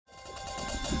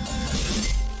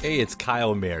Hey, it's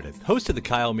Kyle Meredith, host of the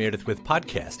Kyle Meredith With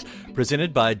podcast,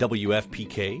 presented by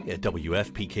WFPK at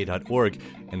WFPK.org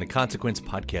and the Consequence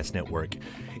Podcast Network.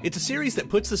 It's a series that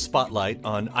puts the spotlight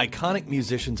on iconic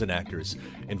musicians and actors,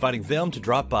 inviting them to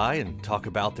drop by and talk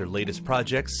about their latest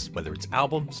projects, whether it's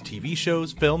albums, TV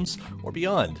shows, films, or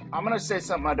beyond. I'm going to say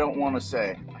something I don't want to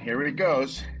say. Here it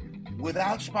goes.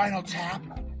 Without Spinal Tap,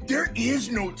 there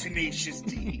is no Tenacious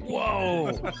D.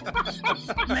 Whoa!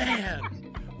 Man!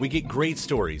 We get great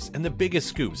stories and the biggest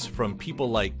scoops from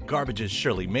people like Garbage's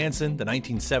Shirley Manson, the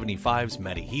 1975's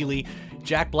Matty Healy,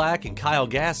 Jack Black and Kyle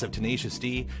Gass of Tenacious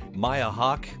D, Maya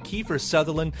Hawke, Kiefer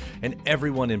Sutherland, and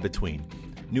everyone in between.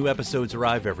 New episodes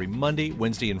arrive every Monday,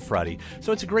 Wednesday, and Friday,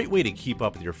 so it's a great way to keep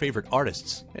up with your favorite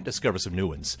artists and discover some new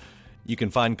ones. You can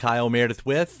find Kyle Meredith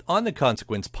With on the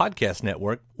Consequence Podcast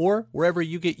Network or wherever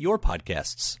you get your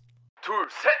podcasts. 둘,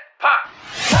 셋, 파!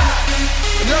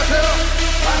 안녕하세요.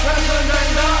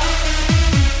 방탄소년단입니다.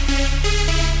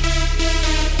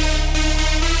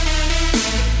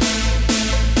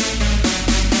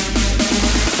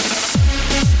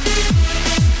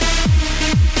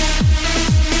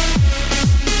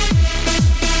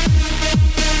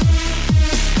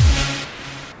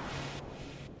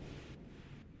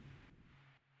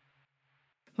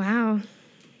 Wow.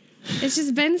 It's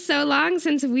just been so long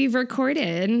since we've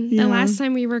recorded. Yeah. The last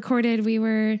time we recorded, we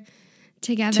were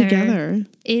together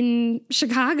in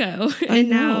Chicago. And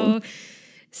now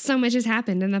so much has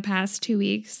happened in the past 2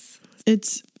 weeks.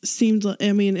 It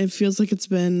feels like it's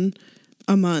been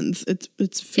a month. It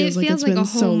feels like it's been a whole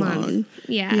so month. long.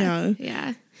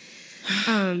 Yeah.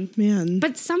 Man.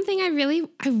 But something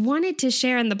I wanted to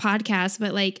share on the podcast,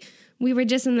 but we were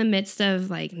just in the midst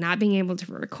of not being able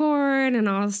to record and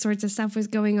all sorts of stuff was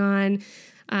going on.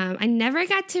 I never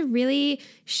got to really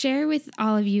share with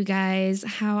all of you guys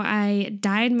how I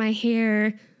dyed my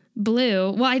hair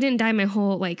blue. Well, I didn't dye my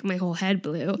whole head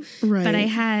blue, Right. but I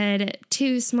had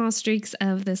 2 small streaks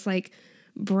of this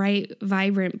bright,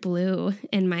 vibrant blue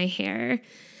in my hair.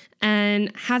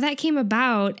 And how that came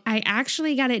about, I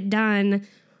actually got it done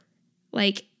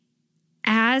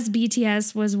as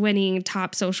BTS was winning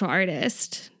top social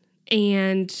artist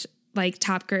and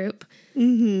top group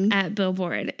at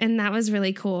Billboard. And that was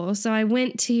really cool. So I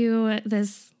went to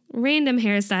this random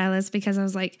hairstylist because I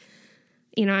was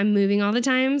I'm moving all the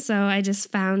time. So I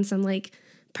just found some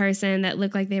person that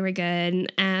looked like they were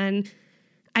good. And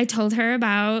I told her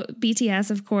about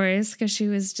BTS, of course, because she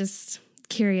was just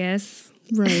curious.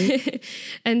 Right.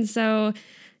 And so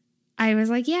I was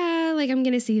like, yeah, I'm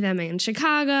going to see them in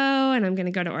Chicago and I'm going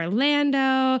to go to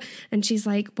Orlando. And she's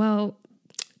like, well,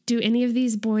 do any of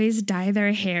these boys dye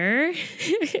their hair?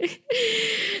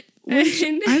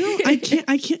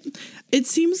 I can't. It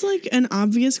seems like an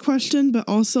obvious question, but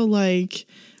also wow,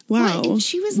 well,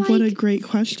 she was what a great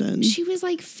question. She was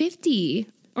 50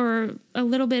 or a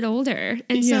little bit older.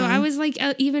 And so I was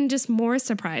even just more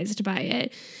surprised by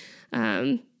it.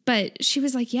 But she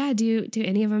was like, yeah, do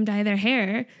any of them dye their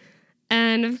hair?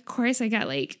 And of course I got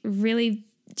really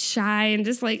shy and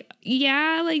just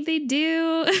yeah, they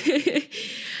do.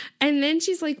 And then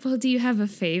she's like, well, do you have a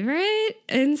favorite?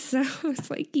 And so I was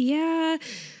like, yeah.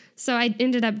 So I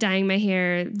ended up dyeing my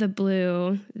hair the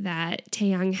blue that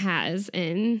Taeyang has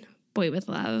in Boy With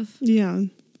Love. Yeah.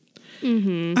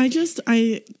 Mm-hmm.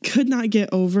 I could not get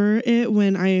over it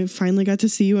when I finally got to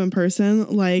see you in person.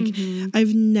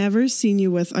 I've never seen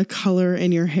you with a color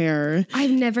in your hair.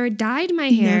 I've never dyed my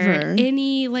hair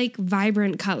any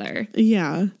vibrant color.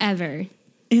 Yeah. Ever.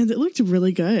 And it looked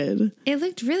really good. It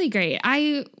looked really great.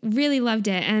 I really loved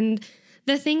it. And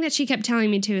the thing that she kept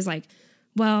telling me too is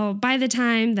well, by the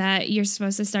time that you're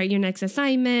supposed to start your next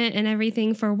assignment and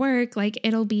everything for work,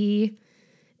 it'll be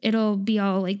all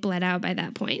bled out by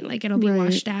that point. It'll be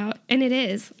washed out. And it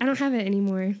is. I don't have it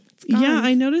anymore. It's gone. Yeah,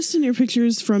 I noticed in your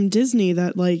pictures from Disney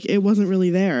that it wasn't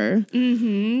really there.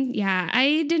 Mm-hmm. Yeah,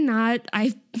 I did not.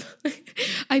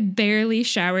 I barely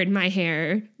showered my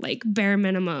hair, bare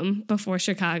minimum before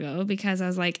Chicago because I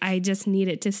was I just need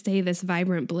it to stay this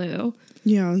vibrant blue.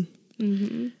 Yeah.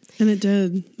 Mm-hmm. And it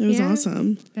did. It was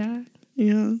awesome. Yeah.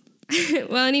 Yeah.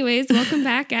 Well, anyways, welcome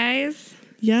back, guys.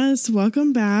 Yes,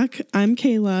 welcome back. I'm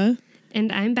Kayla.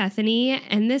 And I'm Bethany,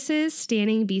 and this is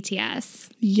Standing BTS.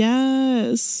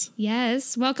 Yes.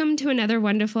 Yes, welcome to another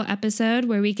wonderful episode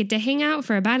where we get to hang out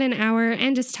for about an hour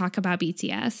and just talk about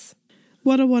BTS.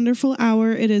 What a wonderful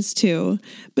hour it is, too.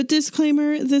 But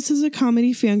disclaimer, this is a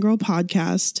comedy fangirl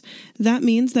podcast. That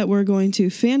means that we're going to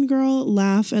fangirl,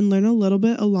 laugh, and learn a little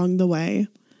bit along the way.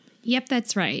 Yep,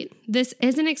 that's right. This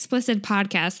is an explicit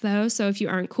podcast, though, so if you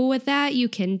aren't cool with that, you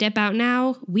can dip out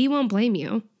now. We won't blame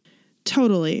you.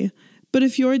 Totally. But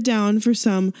if you're down for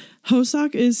some,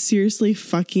 Hoseok is seriously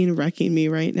fucking wrecking me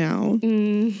right now.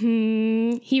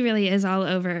 Mm-hmm. He really is all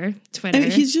over Twitter. I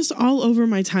mean, he's just all over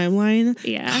my timeline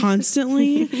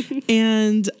constantly.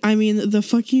 And I mean, the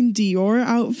fucking Dior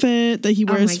outfit that he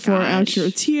wears for Out Your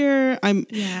Tear.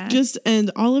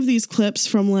 And all of these clips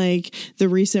from like the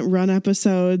recent Run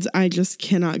episodes, I just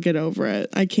cannot get over it.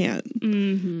 I can't.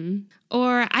 Mm-hmm.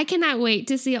 Or I cannot wait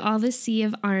to see all the Sea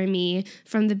of Army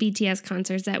from the BTS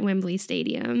concerts at Wembley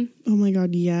Stadium. Oh my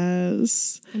God,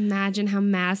 yes. Imagine how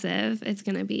massive it's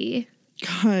going to be.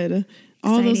 God,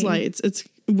 all those lights.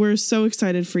 We're so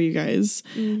excited for you guys.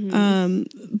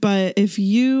 Mm-hmm. But if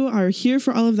you are here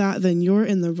for all of that, then you're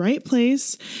in the right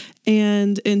place.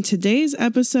 And in today's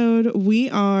episode, we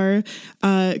are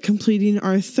completing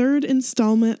our third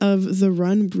installment of the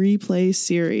Run Replay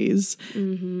series.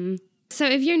 Mm-hmm. So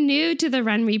if you're new to the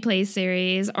Run Replay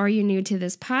series or you're new to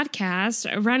this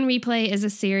podcast, Run Replay is a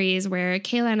series where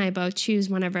Kayla and I both choose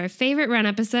one of our favorite Run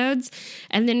episodes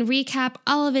and then recap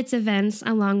all of its events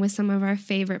along with some of our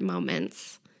favorite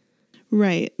moments.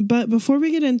 Right. But before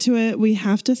we get into it, we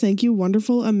have to thank you,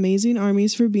 wonderful, amazing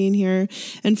armies, for being here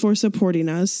and for supporting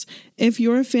us. If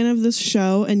you're a fan of this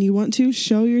show and you want to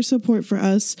show your support for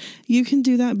us, you can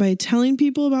do that by telling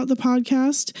people about the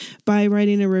podcast, by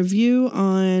writing a review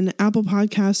on Apple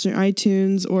Podcasts or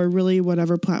iTunes or really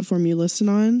whatever platform you listen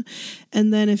on.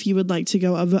 And then if you would like to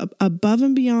go above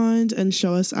and beyond and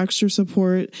show us extra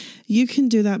support, you can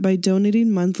do that by donating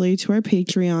monthly to our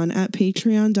Patreon at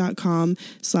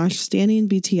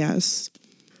patreon.com/StandingBTS.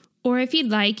 Or if you'd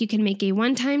like, you can make a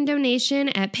one-time donation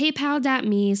at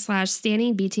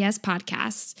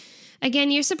paypal.me/StandingBTSpodcast. Again,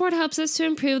 your support helps us to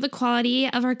improve the quality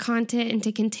of our content and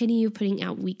to continue putting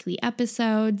out weekly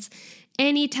episodes.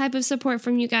 Any type of support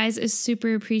from you guys is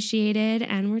super appreciated,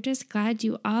 and we're just glad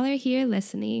you all are here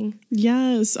listening.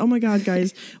 Yes. Oh my God,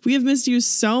 guys. We have missed you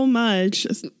so much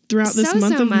throughout this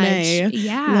month of May.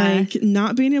 Yeah. Like,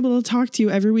 not being able to talk to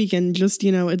you every week. And just,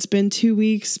 it's been 2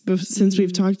 weeks since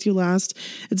we've talked to you last.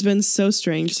 It's been so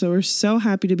strange. So we're so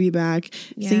happy to be back.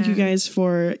 Yeah. Thank you guys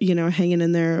for, hanging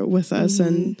in there with us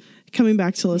and coming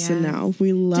back to listen now.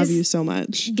 We love you so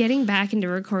much. Getting back into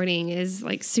recording is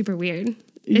like super weird.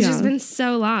 It's just been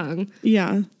so long.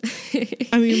 Yeah.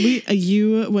 I mean,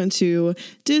 you went to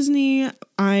Disney.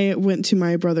 I went to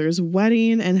my brother's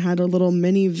wedding and had a little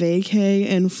mini vacay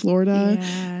in Florida.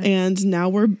 Yeah. And now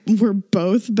we're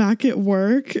both back at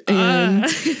work. And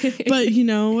but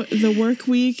the work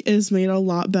week is made a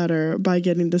lot better by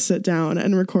getting to sit down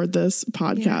and record this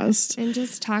podcast. Yeah. And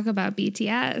just talk about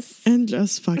BTS. And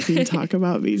just fucking talk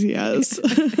about BTS.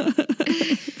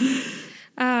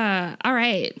 All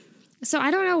right. So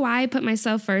I don't know why I put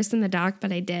myself first in the doc,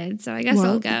 but I did. So I guess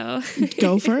I'll go.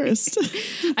 Go first.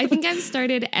 I think I've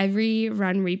started every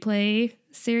Run Replay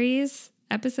series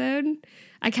episode.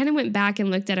 I kind of went back and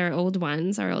looked at our old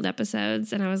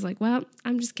episodes, and I was like, well,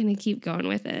 I'm just going to keep going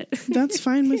with it. That's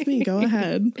fine with me. Go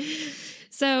ahead.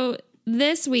 So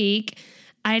this week,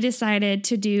 I decided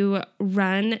to do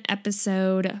Run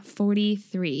episode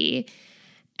 43.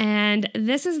 And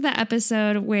this is the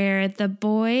episode where the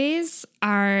boys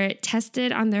are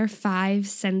tested on their 5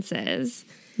 senses.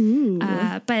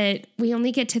 But we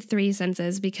only get to 3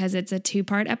 senses because it's a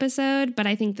 2-part episode. But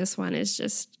I think this one is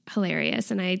just hilarious,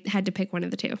 and I had to pick one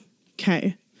of the 2.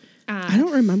 Okay. I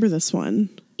don't remember this one.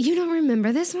 You don't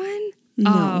remember this one?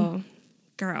 No. Oh,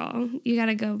 girl, you got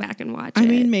to go back and watch it. I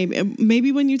mean,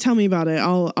 maybe when you tell me about it,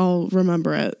 I'll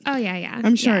remember it. Oh, yeah.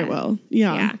 I'm sure I will.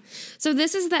 Yeah. So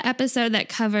this is the episode that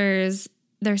covers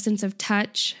their sense of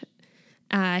touch,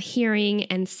 hearing,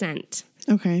 and scent.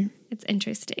 Okay. It's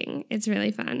interesting. It's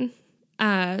really fun.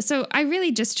 So I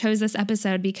really just chose this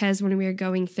episode because when we were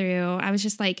going through, I was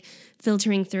just like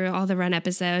filtering through all the Run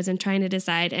episodes and trying to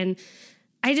decide, and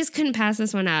I just couldn't pass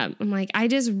this one up. I'm like, I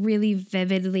just really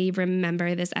vividly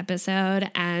remember this episode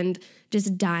and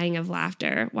just dying of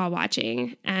laughter while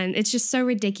watching. And it's just so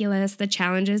ridiculous, the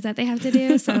challenges that they have to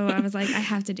do. So I was like, I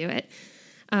have to do it.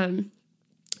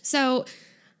 So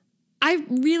I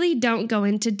really don't go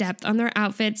into depth on their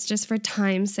outfits just for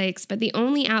time's sakes, but the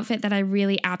only outfit that I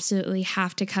really absolutely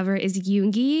have to cover is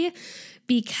Yoongi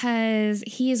because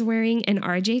he is wearing an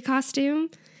RJ costume.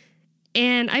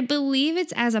 And I believe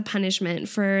it's as a punishment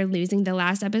for losing the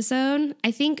last episode.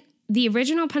 I think the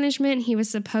original punishment, he was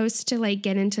supposed to like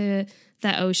get into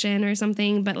the ocean or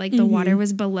something, but like the water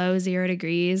was below 0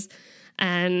 degrees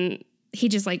and he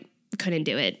just like couldn't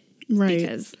do it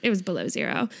because it was below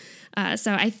 0.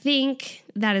 So I think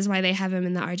that is why they have him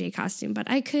in the RJ costume, but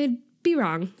I could be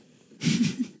wrong.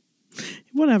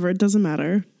 Whatever. It doesn't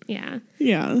matter. Yeah.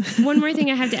 Yeah. One more thing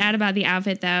I have to add about the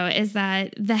outfit, though, is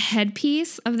that the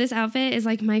headpiece of this outfit is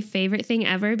like my favorite thing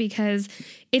ever because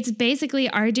it's basically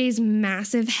RJ's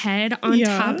massive head on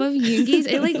top of Yoongi's.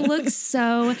 It like looks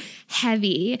so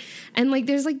heavy. And like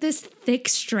there's like this thick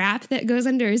strap that goes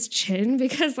under his chin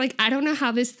because like I don't know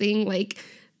how this thing, like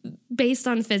based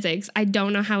on physics, I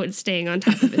don't know how it's staying on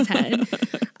top of his head.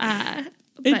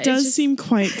 It does seem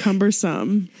quite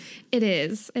cumbersome. It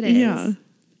is. Yeah.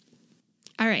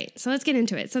 All right, so let's get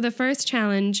into it. So the first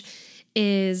challenge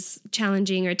is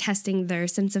challenging or testing their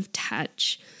sense of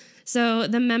touch. So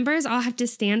the members all have to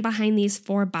stand behind these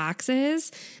 4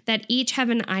 boxes that each have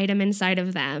an item inside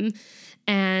of them.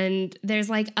 And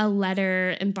there's like a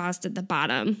letter embossed at the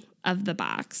bottom of the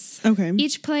box. Okay.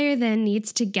 Each player then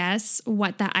needs to guess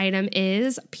what the item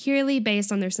is purely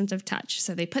based on their sense of touch.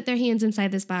 So they put their hands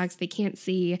inside this box, they can't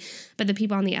see, but the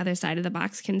people on the other side of the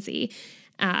box can see.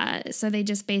 So they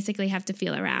just basically have to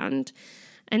feel around.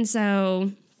 And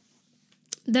so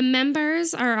the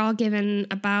members are all given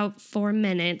about 4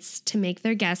 minutes to make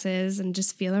their guesses and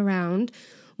just feel around.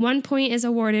 1 point is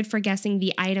awarded for guessing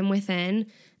the item within,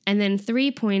 and then 3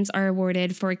 points are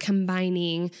awarded for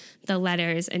combining the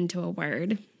letters into a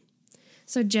word.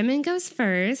 So Jimin goes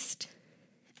first,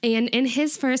 and in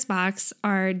his first box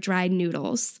are dried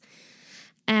noodles.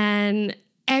 And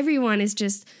everyone is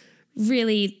just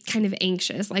really kind of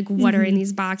anxious, like what are in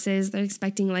these boxes? They're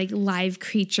expecting like live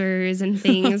creatures and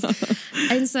things.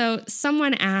 And so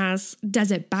someone asks,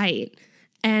 does it bite?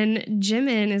 And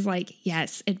Jimin is like,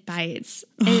 yes, it bites.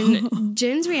 And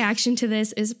Jin's reaction to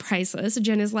this is priceless.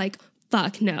 Jin is like,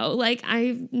 fuck no. Like,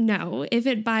 I know if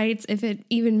it bites, if it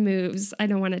even moves, I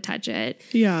don't want to touch it.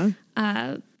 Yeah.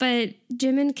 But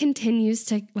Jimin continues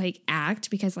to like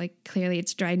act because like clearly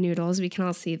it's dried noodles. We can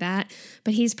all see that.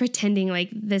 But he's pretending like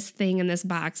this thing in this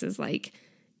box is like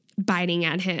biting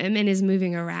at him and is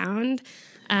moving around.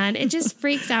 And it just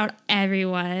freaks out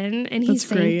everyone. And he's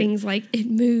saying things like, it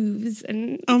moves.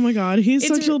 And oh my God, he's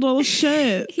such a little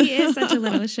shit. He is such a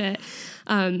little shit.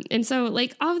 And so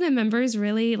like all of the members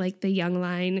really, like the young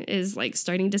line is like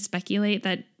starting to speculate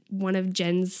that one of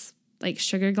Jin's like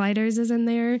sugar gliders is in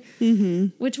there,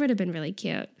 which would have been really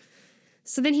cute.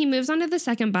 So then he moves on to the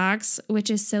second box,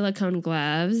 which is silicone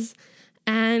gloves.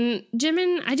 And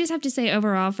Jimin, I just have to say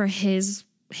overall for his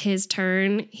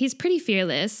turn, he's pretty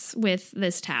fearless with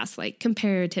this task, like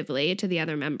comparatively to the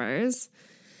other members.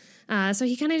 So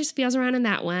he kind of just feels around in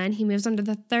that one. He moves on to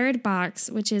the third box,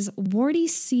 which is warty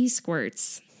sea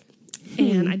squirts.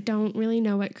 And I don't really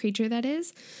know what creature that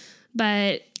is.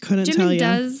 But Jimin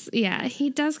does, he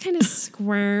does kind of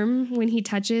squirm when he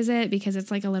touches it because it's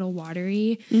like a little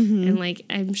watery and like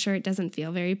I'm sure it doesn't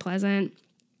feel very pleasant.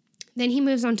 Then he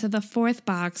moves on to the fourth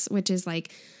box, which is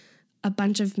like a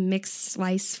bunch of mixed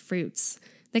slice fruits.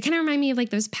 They kind of remind me of like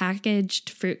those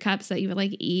packaged fruit cups that you would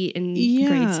like eat in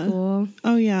grade school.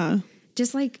 Oh yeah.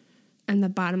 Just like on the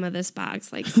bottom of this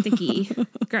box, like sticky,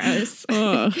 gross.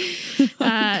 So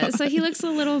he looks a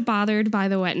little bothered by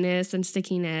the wetness and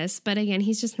stickiness, but again,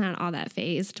 he's just not all that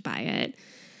fazed by it.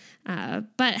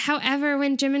 But however,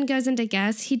 when Jimin goes in to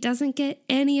guess, he doesn't get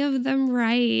any of them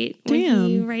right. When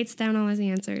he writes down all his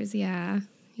answers. Yeah.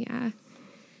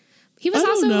 He was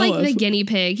also like the guinea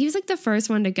pig. He was like the first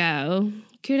one to go.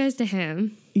 Kudos to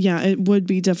him. Yeah, it would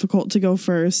be difficult to go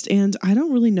first. And I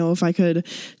don't really know if I could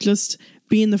just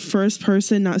being the first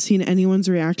person, not seeing anyone's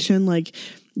reaction, like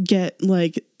get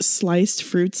like sliced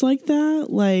fruits like that.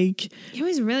 Like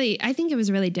I think it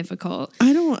was really difficult.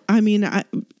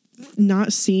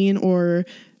 Not seeing or,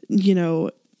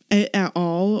 at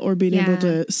all or being able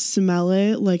to smell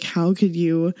it. Like how could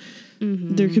you,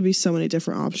 there could be so many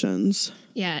different options.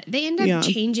 Yeah, they end up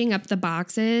changing up the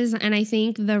boxes, and I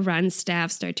think the run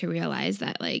staff start to realize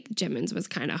that, like, Jimin's was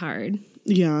kind of hard.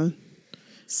 Yeah.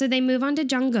 So they move on to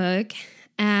Jungkook,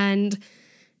 and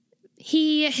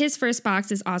his first box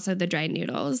is also the dried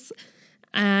noodles.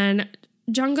 And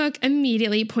Jungkook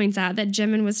immediately points out that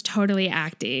Jimin was totally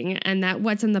acting, and that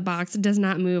what's in the box does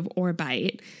not move or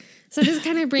bite. So this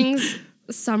kind of brings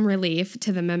some relief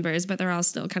to the members, but they're all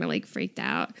still kind of, like, freaked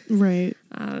out. Right.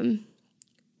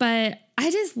 But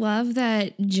I just love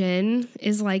that Jin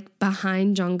is like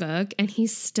behind Jungkook and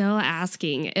he's still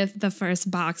asking if the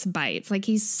first box bites. Like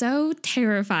he's so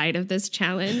terrified of this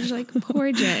challenge. Like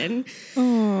poor Jin.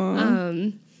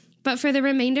 But for the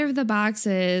remainder of the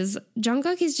boxes,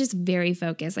 Jungkook is just very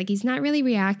focused. Like he's not really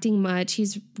reacting much.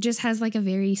 He's just has like a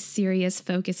very serious,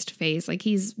 focused face. Like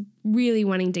he's really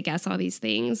wanting to guess all these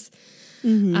things.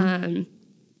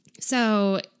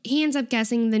 So he ends up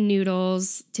guessing the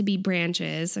noodles to be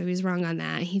branches, so he's wrong on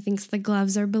that. He thinks the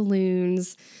gloves are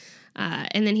balloons.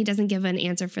 And then he doesn't give an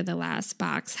answer for the last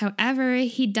box. However,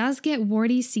 he does get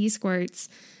warty sea squirts,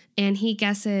 and he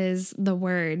guesses the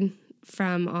word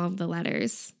from all of the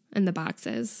letters in the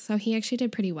boxes. So he actually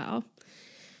did pretty well.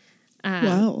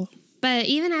 Wow. But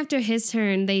even after his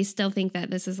turn, they still think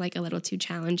that this is like a little too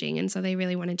challenging, and so they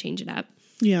really want to change it up.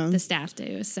 Yeah. The staff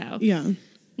do. So yeah.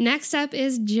 Next up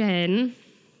is Jen.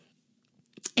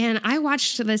 And I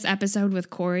watched this episode with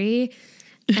Corey,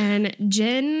 and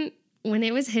Jen, when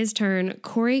it was his turn,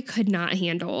 Corey could not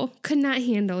handle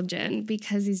Jen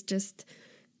because he's just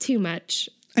too much.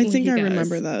 I think I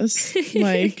remember this.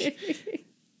 Like,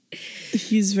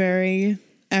 he's very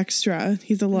extra.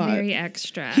 He's a lot. Very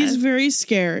extra. He's very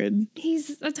scared.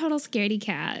 He's a total scaredy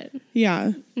cat.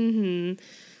 Yeah. Mm-hmm.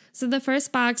 So the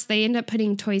first box, they end up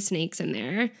putting toy snakes in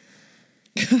there.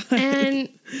 God. And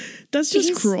that's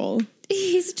just cruel.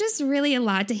 He's just really a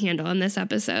lot to handle in this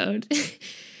episode.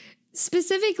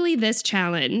 Specifically this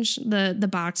challenge, the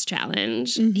box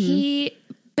challenge. Mm-hmm. He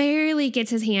barely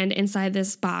gets his hand inside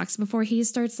this box before he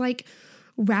starts like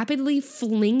rapidly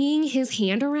flinging his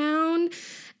hand around,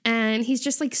 and he's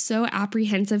just like so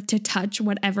apprehensive to touch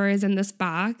whatever is in this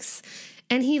box,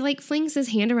 and he like flings his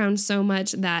hand around so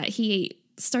much that he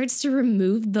starts to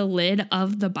remove the lid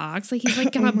of the box. Like he's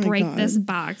like gonna break this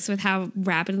box with how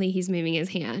rapidly he's moving his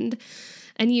hand.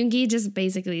 And Yoongi just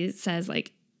basically says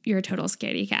like, you're a total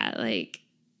scaredy cat. Like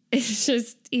he's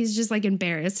just like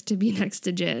embarrassed to be next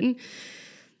to Jin.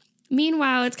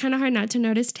 Meanwhile, it's kind of hard not to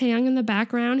notice Taeyong in the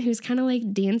background, who's kind of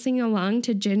like dancing along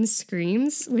to Jin's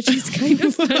screams, which is kind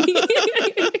of funny.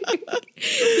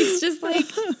 It's just like,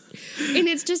 and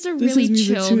it's just a really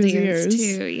chill dance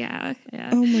too. Yeah.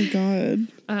 Oh my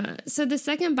God. So the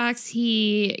second box,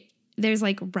 there's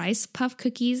like rice puff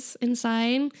cookies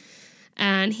inside,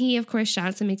 and he of course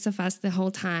shouts and makes a fuss the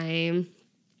whole time.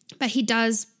 But he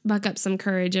does buck up some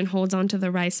courage and holds onto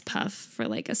the rice puff for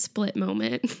like a split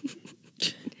moment.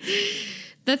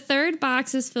 The third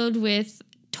box is filled with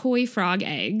toy frog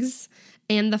eggs,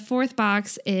 and the fourth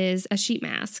box is a sheet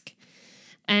mask.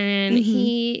 And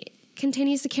he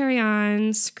continues to carry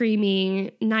on screaming,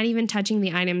 not even touching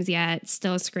the items yet,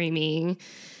 still screaming.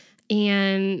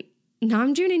 And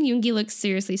Namjoon and Yoongi look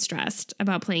seriously stressed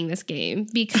about playing this game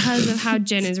because of how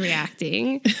Jin is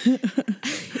reacting.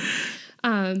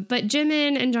 But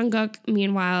Jimin and Jungkook,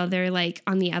 meanwhile, they're like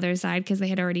on the other side because they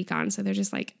had already gone. So they're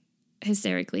just like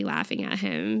hysterically laughing at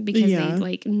him because they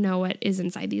like know what is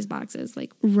inside these boxes.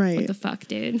 Like, what the fuck,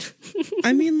 dude?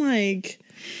 I mean, like,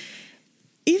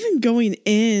 even going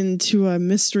into a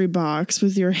mystery box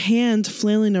with your hand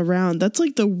flailing around, that's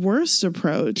like the worst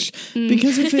approach.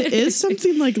 Because if it is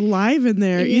something like live in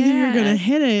there, either you're going to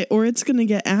hit it or it's going to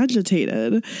get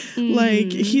agitated.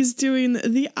 Like, he's doing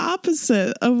the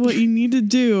opposite of what you need to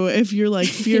do if you're like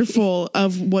fearful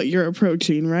of what you're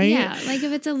approaching, right? Yeah, like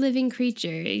if it's a living creature,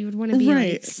 you would want to be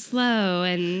like slow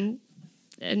and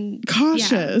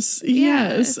cautious.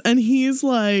 Yes. And he's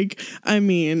like, I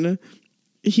mean,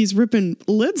 he's ripping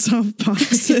lids off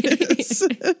boxes.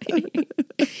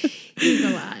 He's a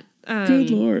lot.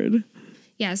 Good Lord.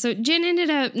 Yeah, so Jin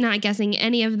ended up not guessing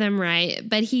any of them right,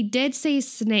 but he did say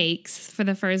snakes for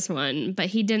the first one, but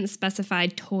he didn't specify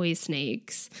toy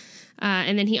snakes.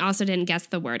 And then he also didn't guess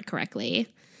the word correctly.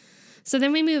 So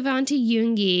then we move on to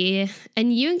Yoongi,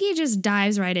 and Yoongi just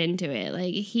dives right into it.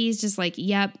 Like, he's just like,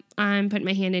 yep, I'm putting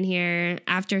my hand in here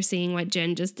after seeing what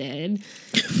Jin just did.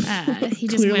 He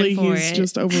just Clearly went for he's it.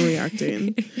 just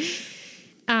overreacting.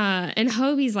 And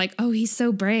Hobie's like, oh, he's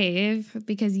so brave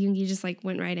because Yoongi just like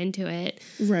went right into it.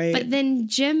 Right. But then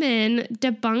Jimin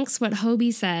debunks what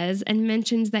Hobie says and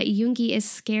mentions that Yoongi is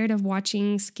scared of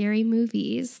watching scary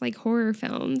movies, like horror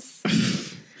films.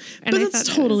 But that's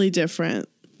totally different.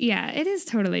 Yeah, it is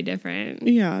totally different.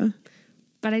 Yeah.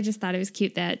 But I just thought it was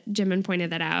cute that Jimin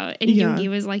pointed that out. And Yoongi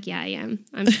was like, yeah, I am.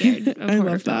 I'm scared of I horror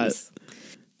love films. That.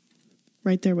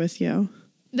 Right there with you.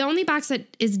 The only box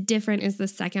that is different is the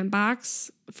second box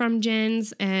from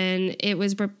Jin's, and it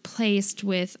was replaced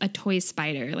with a toy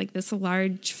spider, like this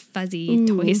large, fuzzy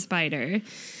toy spider.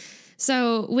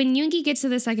 So when Yoongi gets to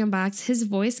the second box, his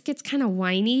voice gets kind of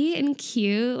whiny and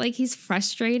cute. Like he's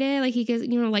frustrated. Like he gets,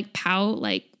 like pout,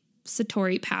 like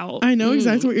Satori pout. I know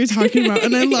exactly what you're talking about,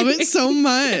 and I love it so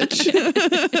much.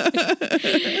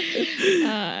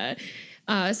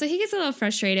 So he gets a little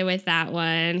frustrated with that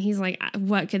one. He's like,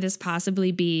 what could this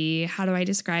possibly be? How do I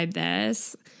describe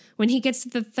this? When he gets to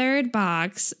the third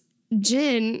box,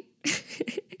 Jin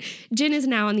is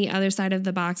now on the other side of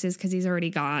the boxes because he's already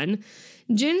gone.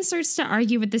 Jin starts to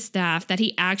argue with the staff that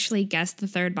he actually guessed the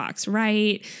third box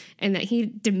right and that he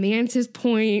demands his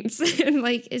points. And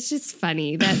like, it's just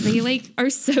funny that they like are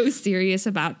so serious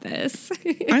about this.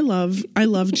 I love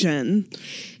Jin.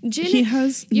 Jin, he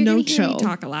has you're no gonna hear chill. me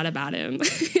talk a lot about him.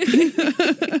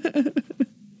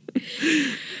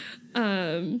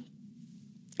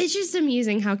 It's just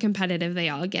amusing how competitive they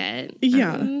all get.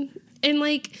 Yeah. And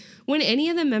like when any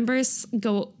of the members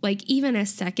go like even a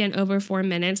second over 4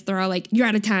 minutes, they're all like, you're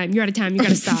out of time, you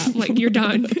gotta stop. Like, you're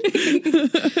done.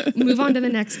 Move on to the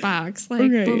next box.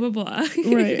 Like, right. blah, blah, blah.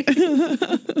 Right.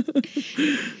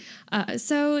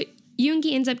 So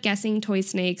Yoongi ends up guessing toy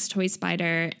snakes, toy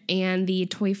spider, and the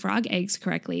toy frog eggs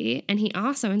correctly. And he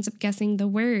also ends up guessing the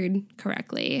word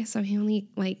correctly. So he only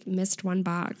like missed one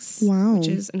box. Wow. Which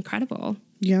is incredible.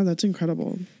 Yeah, that's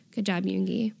incredible. Good job,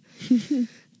 Yoongi.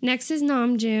 Next is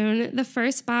Namjoon. The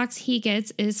first box he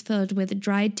gets is filled with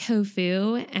dried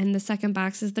tofu, and the second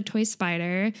box is the toy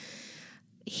spider.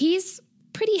 He's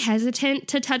pretty hesitant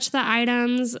to touch the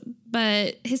items,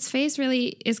 but his face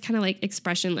really is kind of like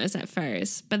expressionless at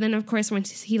first. But then, of course,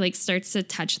 once he like starts to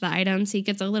touch the items, he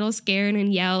gets a little scared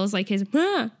and yells like his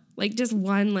like just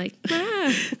one like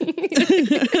I don't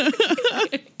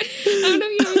know if you know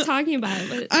what I'm talking about,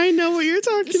 but I know what you're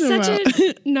talking about. Such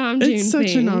a Namjoon It's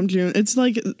such thing. a Namjoon. It's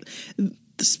like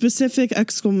specific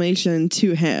exclamation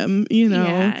to him, you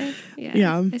know?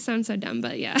 Yeah. I sound so dumb,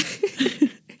 but yeah.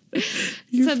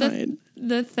 You're so fine.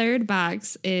 the third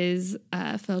box is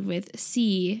filled with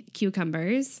sea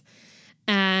cucumbers.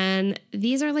 And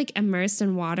these are like immersed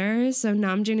in water. So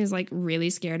Namjoon is like really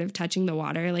scared of touching the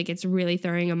water. Like it's really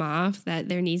throwing him off that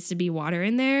there needs to be water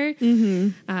in there.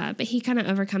 But he kind of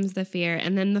overcomes the fear.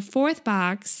 And then the fourth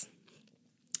box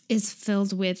is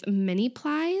filled with mini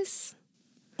plies.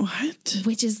 What?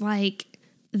 Which is like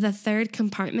the third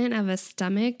compartment of a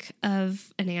stomach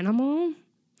of an animal.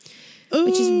 Ooh.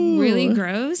 Which is really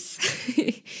gross.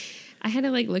 I had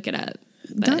to like look it up.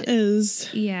 But, that is.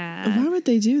 yeah. Why would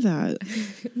they do that?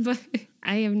 But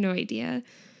I have no idea.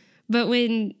 But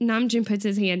when Namjoon puts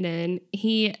his hand in,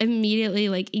 he immediately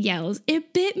like yells,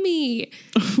 "It bit me!"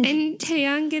 And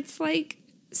Taeyang gets like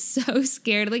so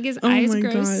scared, like his eyes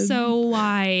grow so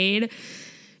wide.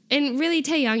 And really,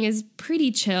 Taeyang is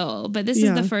pretty chill, but this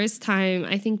is the first time,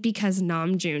 I think because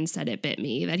Namjoon said it bit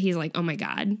me, that he's like, oh my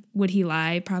God, would he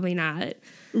lie? Probably not.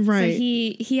 Right. So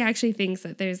he actually thinks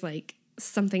that there's like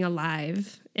something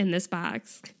alive in this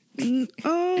box.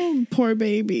 Oh, poor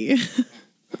baby.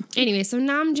 Anyway, so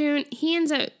Namjoon, he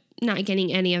ends up not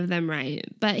getting any of them right,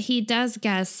 but he does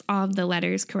guess all of the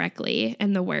letters correctly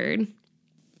and the word.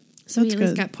 So he at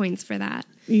least got points for that.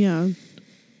 Yeah.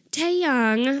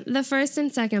 Taeyang, the first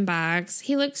and second box,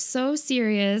 he looks so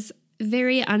serious,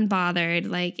 very unbothered,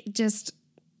 like just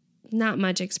not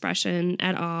much expression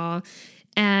at all.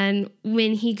 And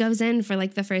when he goes in for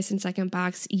like the first and second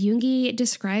box, Yoongi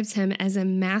describes him as a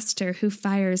master who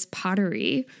fires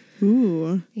pottery.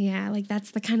 Ooh. Yeah, like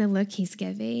that's the kind of look he's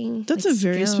giving. That's like a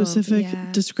very specific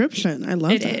description. I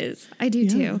love it. that. It is. I do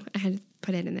too. I had to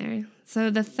put it in there. So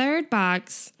the third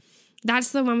box,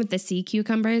 that's the one with the sea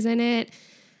cucumbers in it.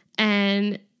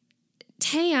 And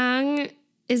Taeyang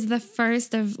is the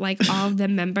first of like all of the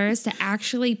members to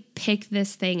actually pick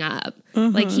this thing up.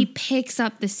 Like he picks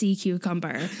up the sea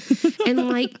cucumber. And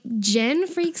like Jin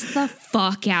freaks the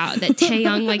fuck out that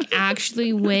Taeyang like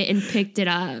actually went and picked it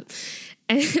up.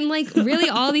 And like really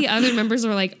all the other members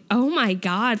are like, oh my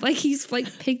God, like he's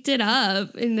like picked it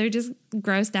up, and they're just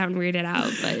grossed out and weirded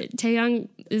out. But Taeyang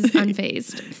is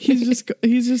unfazed.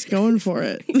 he's just going for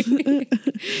it.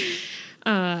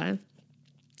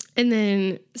 And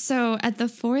then, so at the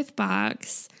fourth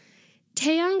box,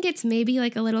 Taeyang gets maybe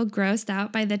like a little grossed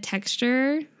out by the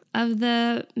texture of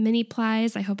the mini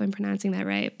plies. I hope I'm pronouncing that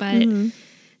right, but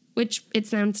which it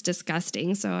sounds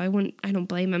disgusting. So I don't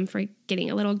blame him for getting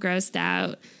a little grossed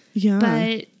out. Yeah.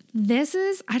 But this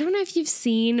is, I don't know if you've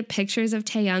seen pictures of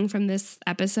Taeyang from this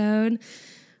episode,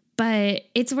 but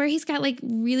it's where he's got like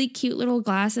really cute little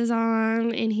glasses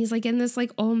on, and he's like in this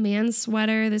like old man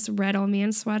sweater, this red old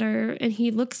man sweater, and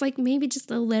he looks like maybe just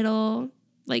a little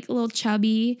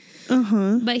chubby.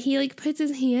 But he like puts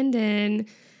his hand in,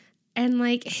 and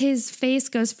like his face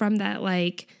goes from that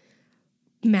like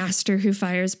master who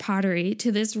fires pottery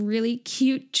to this really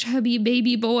cute chubby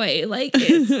baby boy. Like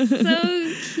it's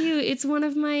so cute. It's one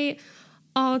of my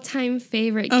all-time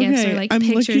favorite gifts or like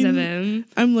pictures of him.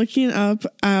 I'm looking up.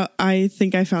 I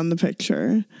think I found the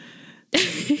picture.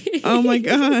 Oh my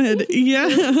God. Yeah.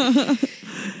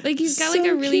 Like he's got So like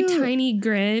a really cute. tiny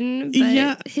grin,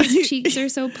 but his cheeks are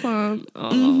so plump.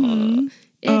 Oh,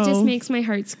 it just makes my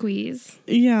heart squeeze.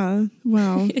 Yeah.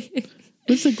 Wow.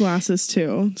 With the glasses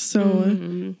too.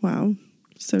 So, wow.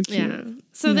 So cute. Yeah.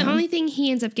 So the only thing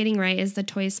he ends up getting right is the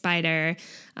toy spider,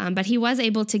 but he was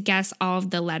able to guess all of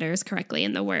the letters correctly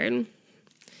in the word.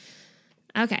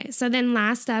 Okay, so then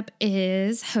last up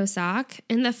is Hoseok.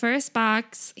 In the first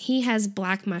box, he has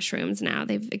black mushrooms now.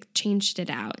 They've changed it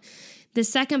out. The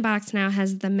second box now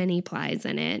has the mini plies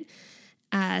in it.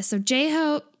 So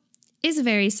J-Hope is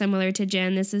very similar to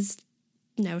Jin. This is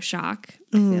no shock.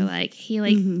 I feel like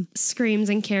he screams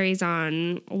and carries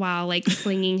on while like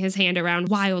flinging his hand around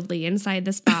wildly inside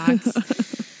this box.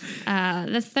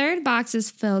 The third box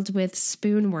is filled with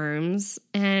spoon worms,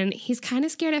 and he's kind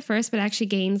of scared at first, but actually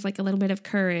gains like a little bit of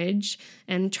courage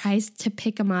and tries to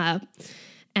pick them up.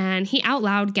 And he out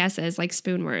loud guesses like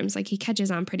spoon worms. Like he catches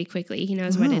on pretty quickly. He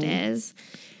knows what it is.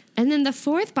 And then the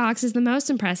fourth box is the most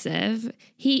impressive.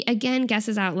 He again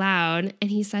guesses out loud,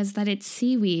 and he says that it's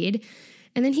seaweed.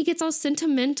 And then he gets all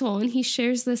sentimental, and he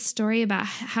shares this story about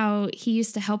how he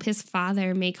used to help his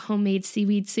father make homemade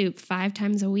seaweed soup 5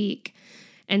 times a week.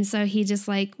 And so he just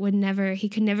like he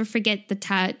could never forget the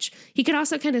touch. He could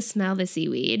also kind of smell the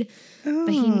seaweed,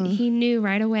 but he knew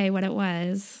right away what it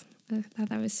was. I thought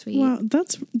that was sweet. Wow,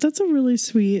 that's a really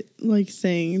sweet like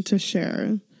thing to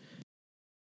share.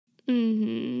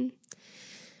 Mm-hmm.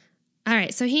 All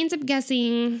right, so he ends up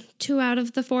guessing 2 out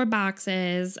of the 4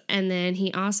 boxes, and then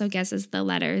he also guesses the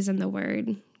letters in the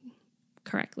word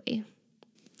correctly.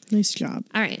 Nice job.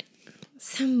 All right,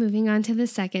 so moving on to the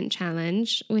second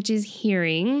challenge, which is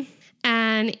hearing.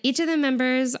 And each of the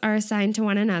members are assigned to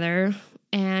one another,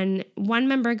 and one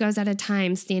member goes at a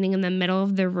time standing in the middle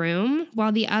of the room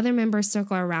while the other members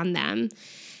circle around them.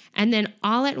 And then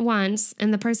all at once,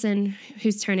 and the person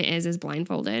whose turn it is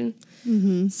blindfolded.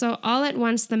 Mm-hmm. So all at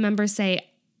once, the members say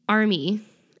army,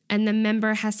 and the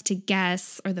member has to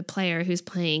guess, or the player who's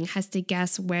playing has to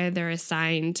guess where their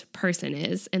assigned person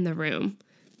is in the room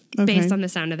based on the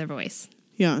sound of their voice.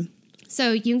 Yeah.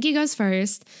 So Yoongi goes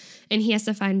first, and he has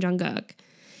to find Jungkook.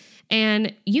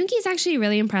 And Yoongi's actually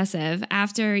really impressive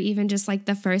after even just like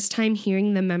the first time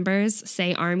hearing the members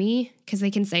say army, because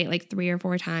they can say it like 3 or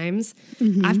 4 times.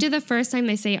 Mm-hmm. After the first time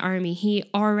they say army, he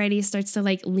already starts to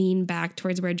like lean back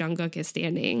towards where Jungkook is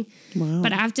standing. Wow.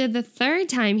 But after the third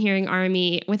time hearing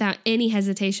army, without any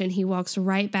hesitation, he walks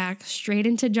right back straight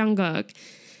into Jungkook.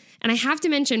 And I have to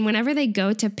mention, whenever they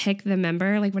go to pick the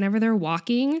member, like whenever they're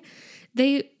walking,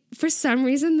 for some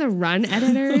reason, the Run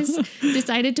editors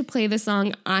decided to play the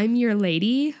song I'm Your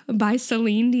Lady by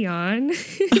Celine Dion.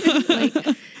 Like,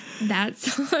 that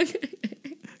song.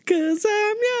 'Cause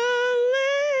I'm your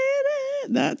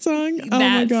lady. That song. Oh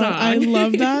my God. Song. I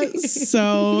love that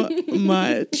so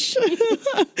much.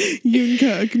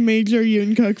 Yoonkook, major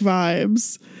Yoonkook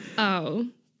vibes. Oh.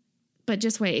 But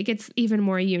just wait, it gets even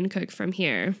more Yoonkook from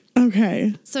here.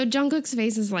 Okay. So Jungkook's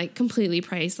face is like completely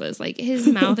priceless. Like his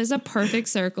mouth is a perfect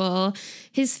circle.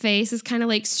 His face is kind of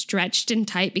like stretched and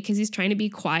tight because he's trying to be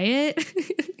quiet.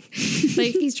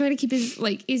 Like he's trying to keep his,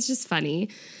 like, it's just funny.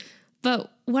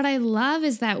 But what I love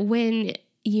is that when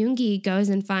Yoongi goes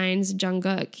and finds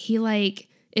Jungkook, he like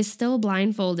is still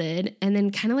blindfolded and then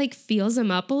kind of like feels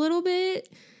him up a little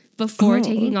bit before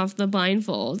taking off the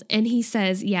blindfold. And he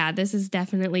says, yeah, this is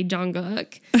definitely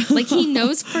Jungkook. Like he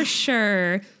knows for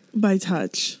sure. By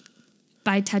touch.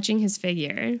 By touching his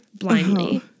figure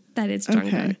blindly that it's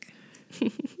Jungkook.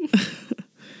 Okay.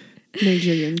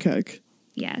 Major Yoonkook.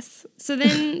 Yes. So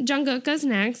then Jungkook goes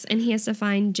next and he has to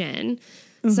find Jin.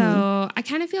 So I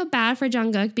kind of feel bad for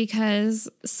Jungkook because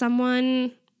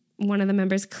one of the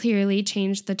members clearly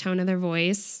changed the tone of their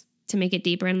voice to make it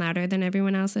deeper and louder than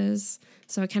everyone else's.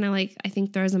 So it kind of like, I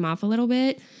think, throws him off a little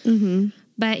bit. Mm-hmm.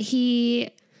 But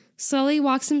he slowly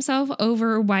walks himself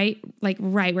over right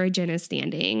where Jin is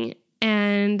standing.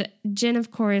 And Jin,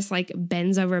 of course, like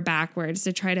bends over backwards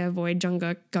to try to avoid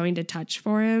Jungkook going to touch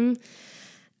for him.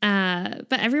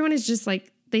 But everyone is just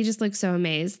like, they just look so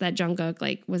amazed that Jungkook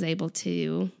like was able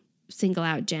to single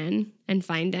out Jin and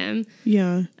find him.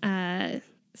 Yeah.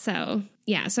 So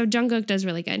Jungkook does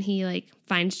really good. He like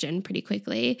finds Jin pretty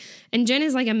quickly. And Jin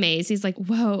is like amazed. He's like,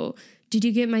 whoa, did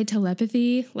you get my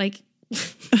telepathy? Like,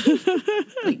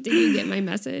 like, did you get my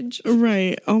message?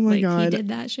 Right. Oh my God. He did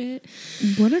that shit.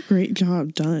 What a great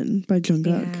job done by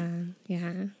Jungkook.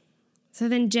 Yeah. So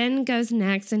then Jin goes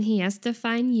next and he has to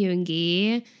find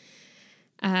Yoongi.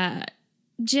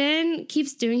 Jin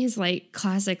keeps doing his like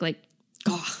classic, like,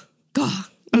 gah,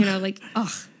 you know, like, ugh.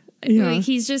 Yeah. Like,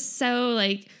 he's just so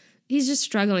like, he's just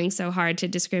struggling so hard to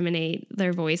discriminate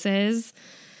their voices.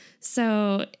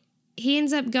 So he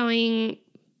ends up going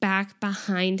back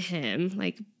behind him,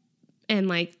 like, and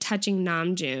like touching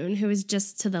Namjoon, who is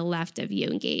just to the left of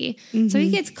Yoongi. Mm-hmm. So he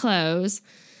gets close,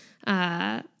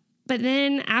 But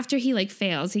then after he like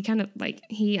fails,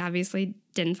 he obviously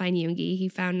didn't find Yoongi. He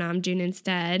found Namjoon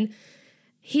instead.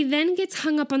 He then gets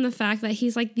hung up on the fact that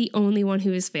he's like the only one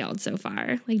who has failed so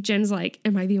far. Like Jin's like,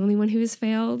 am I the only one who has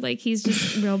failed? Like he's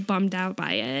just real bummed out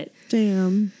by it.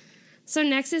 Damn. So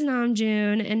next is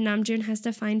Namjoon, and Namjoon has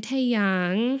to find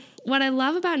Taehyung. What I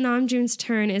love about Namjoon's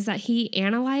turn is that he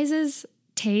analyzes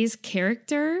Tae's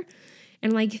character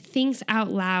and like thinks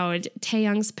out loud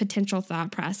Taehyung's potential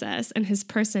thought process and his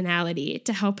personality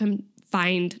to help him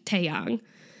find Taehyung,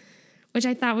 which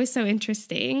I thought was so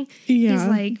interesting. Yeah. He's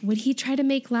like, would he try to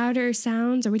make louder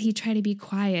sounds or would he try to be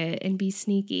quiet and be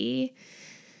sneaky?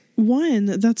 One,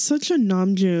 that's such a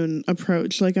Namjoon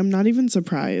approach. Like, I'm not even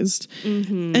surprised.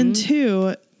 Mm-hmm. And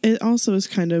two, it also is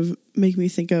kind of make me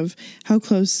think of how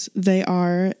close they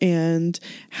are and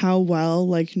how well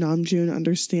like Namjoon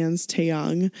understands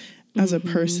Taehyung as a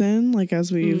person, like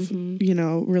as we've, you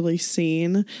know, really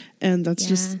seen. And that's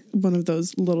just one of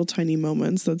those little tiny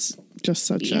moments that's just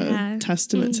such a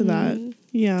testament to that.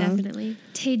 Yeah. Definitely.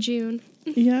 Taejoon.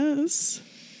 Yes.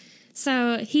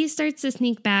 So he starts to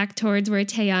sneak back towards where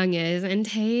Taehyung is, and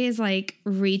Tae is like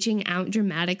reaching out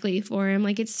dramatically for him.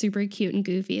 Like it's super cute and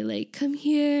goofy, like, come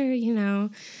here, you know.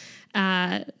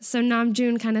 So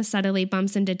Namjoon kind of subtly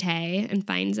bumps into Tae and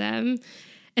finds him.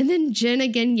 And then Jin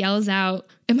again yells out,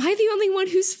 am I the only one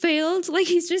who's failed? Like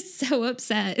he's just so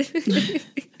upset.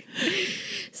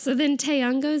 So then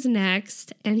Taehyung goes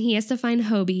next, and he has to find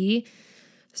Hobie.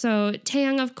 So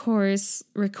Taehyung, of course,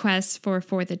 requests for a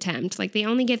fourth attempt. Like they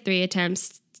only get 3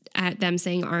 attempts at them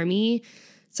saying army.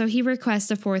 So he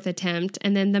requests a fourth attempt,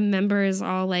 and then the members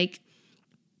all like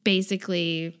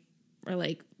basically are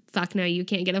like, fuck no, you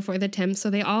can't get a fourth attempt. So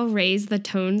they all raise the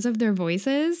tones of their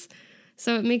voices.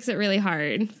 So it makes it really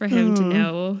hard for him to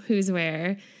know who's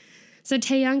where. So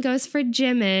Taehyung goes for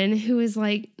Jimin, who is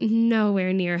like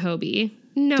nowhere near Hobie.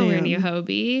 Nowhere near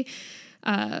Hobie.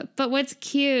 But what's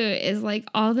cute is like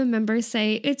all the members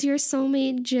say, it's your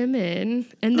soulmate Jimin.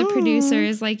 And the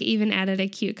producers like even added a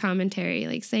cute commentary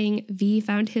like saying V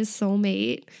found his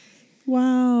soulmate.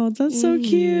 Wow, that's so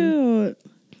cute.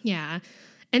 Yeah.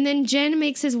 And then Jin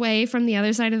makes his way from the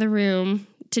other side of the room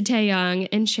to Taehyung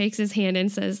and shakes his hand and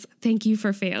says, thank you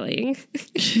for failing.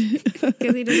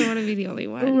 Because he doesn't want to be the only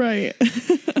one. Right.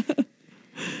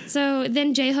 So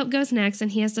then J-Hope goes next, and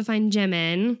he has to find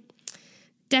Jimin.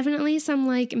 Definitely some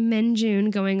like Minjun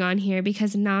going on here,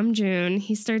 because Namjoon,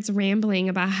 he starts rambling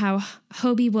about how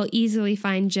Hobie will easily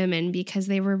find Jimin because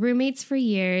they were roommates for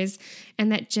years and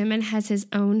that Jimin has his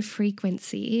own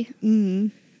frequency.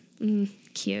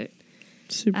 Cute.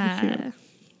 Super cute.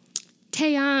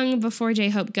 Taehyung, before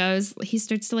J-Hope goes, he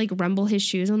starts to like rumble his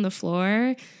shoes on the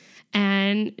floor,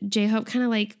 and J-Hope kind of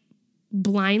like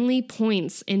blindly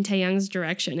points in Taehyung's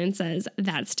direction and says,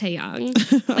 that's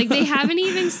Taehyung. Like they haven't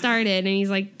even started, and he's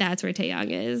like, that's where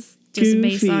Taehyung is, just Goofy.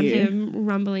 based on him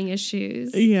rumbling his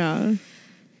shoes. Yeah.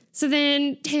 So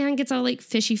then Taehyung gets all like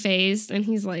fishy faced, and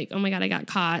he's like, oh my God, I got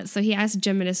caught. So he asks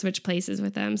Jimin to switch places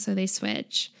with him. So they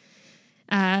switch.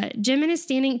 Jimin is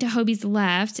standing to Hobie's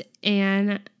left,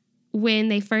 and when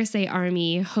they first say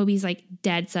army, Hobie's like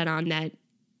dead set on that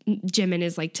Jimin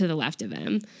is like to the left of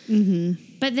him.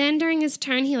 But then during his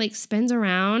turn, he like spins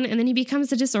around, and then he becomes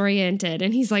disoriented,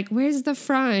 and he's like, where's the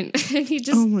front? And he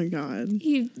just, oh my God,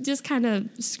 he just kind of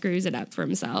screws it up for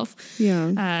himself.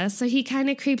 Yeah. So he kind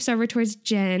of creeps over towards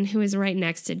Jin, who is right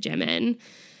next to Jimin.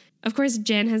 Of course,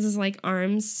 Jin has his like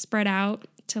arms spread out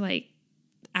to like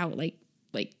out, like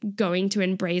going to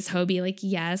embrace Hobie, like,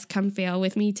 yes, come fail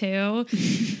with me too.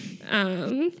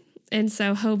 And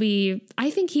so Hobie, I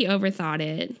think he overthought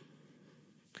it,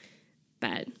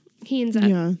 but he ends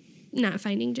up not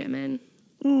finding Jimin.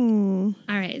 Oh.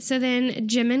 All right, so then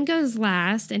Jimin goes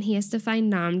last, and he has to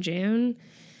find Namjoon.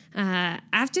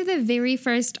 After the very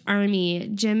first army,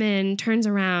 Jimin turns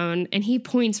around, and he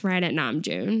points right at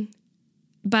Namjoon.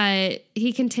 But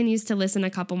he continues to listen a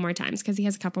couple more times because he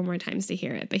has a couple more times to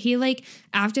hear it. But he, like,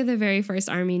 after the very first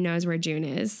army, knows where June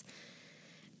is.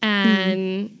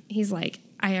 And he's like,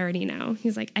 I already know.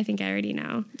 He's like, I think I already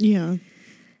know. Yeah.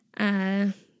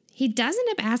 He does end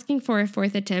up asking for a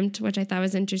fourth attempt, which I thought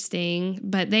was interesting.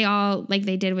 But they all, like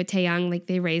they did with Taehyung, like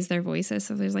they raised their voices.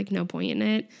 So there's, like, no point in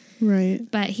it. Right.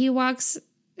 But he walks...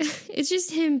 It's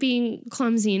just him being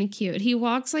clumsy and cute. He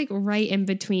walks like right in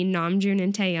between Namjoon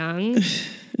and Taehyung.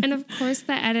 And of course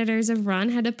the editors of Run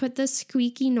had to put the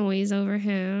squeaky noise over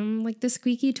him. Like the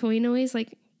squeaky toy noise,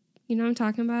 like, you know what I'm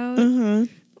talking about? Uh-huh.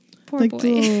 Poor like boy.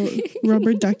 The little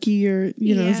rubber ducky or,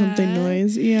 you know, something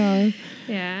noise. Yeah.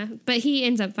 Yeah. But he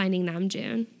ends up finding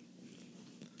Namjoon.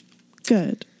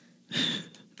 Good.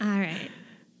 All right.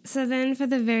 So then for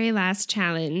the very last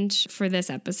challenge for this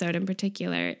episode in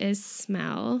particular is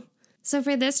smell. So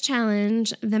for this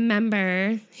challenge, the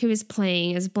member who is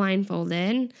playing is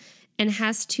blindfolded and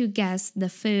has to guess the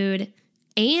food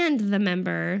and the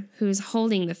member who's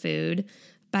holding the food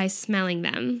by smelling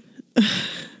them.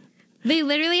 They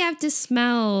literally have to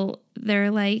smell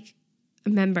their like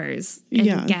members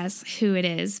and guess who it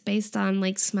is based on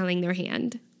like smelling their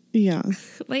hand. Yeah.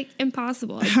 Like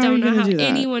impossible. I don't know how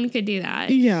anyone could do that.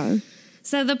 Yeah.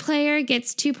 So the player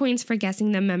gets 2 points for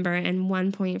guessing the member and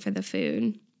 1 point for the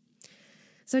food.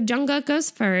 So Jungkook goes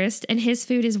first, and his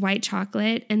food is white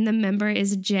chocolate, and the member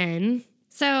is Jin.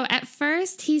 So at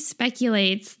first, he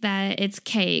speculates that it's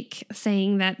cake,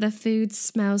 saying that the food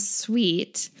smells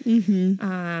sweet.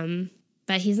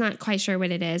 But he's not quite sure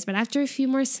what it is. But after a few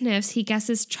more sniffs, he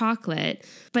guesses chocolate,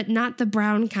 but not the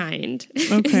brown kind,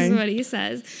 okay. is what he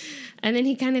says. And then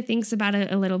he kind of thinks about it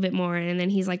a little bit more, and then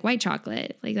he's like, white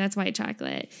chocolate. Like, that's white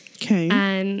chocolate. Okay.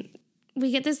 And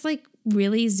we get this, like,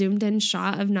 really zoomed in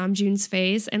shot of Namjoon's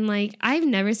face, and like I've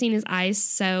never seen his eyes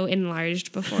so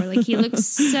enlarged before. Like he looks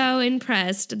so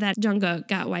impressed that Jungkook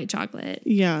got white chocolate.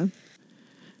 Yeah.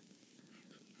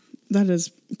 That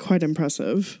is quite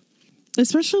impressive.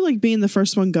 Especially like being the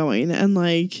first one going and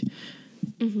like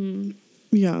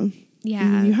yeah.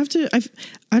 Yeah. You have to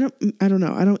I don't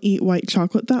know. I don't eat white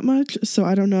chocolate that much, so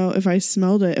I don't know if I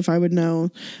smelled it if I would know,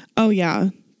 oh yeah,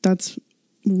 that's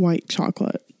white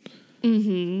chocolate.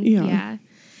 Yeah.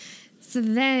 So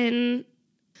then,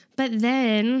 but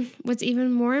then what's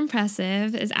even more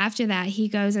impressive is after that, he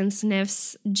goes and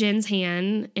sniffs Jin's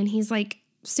hand, and he's like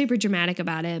super dramatic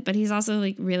about it, but he's also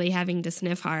like really having to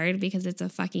sniff hard because it's a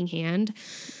fucking hand.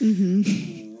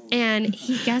 And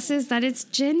he guesses that it's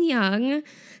Jin Young,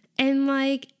 and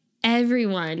like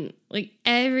everyone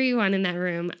in that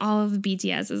room, all of the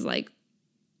BTS is like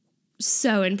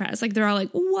so impressed. Like they're all like,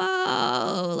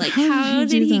 whoa, like how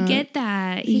did he get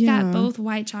that? He got both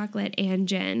white chocolate and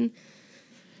Jin.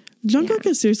 Jungkook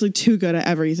is seriously too good at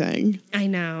everything. I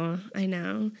know.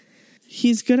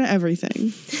 He's good at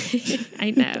everything.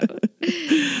 I know.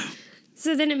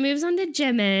 So then it moves on to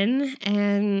Jimin,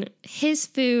 and his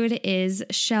food is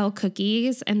shell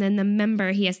cookies, and then the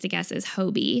member he has to guess is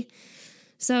Hobie.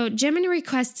 So Jimin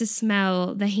requests to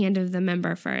smell the hand of the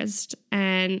member first,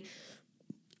 and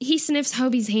he sniffs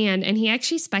Hobie's hand, and he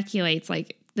actually speculates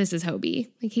like this is Hobie.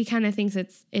 Like he kind of thinks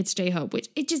it's J-Hope, which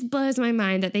it just blows my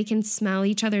mind that they can smell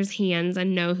each other's hands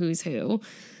and know who's who.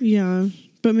 Yeah,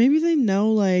 but maybe they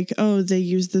know like, oh, they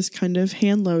use this kind of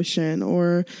hand lotion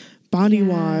or body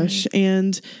wash,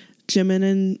 and Jimin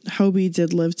and Hobie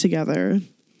did live together.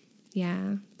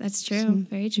 Yeah, that's true. So,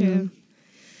 very true.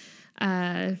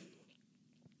 Yeah.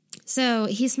 So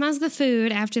he smells the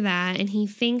food after that, and he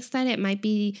thinks that it might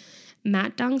be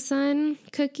Matt Dongsun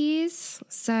cookies.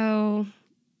 So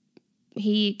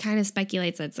he kind of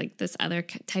speculates that it's like this other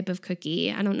type of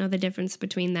cookie. I don't know the difference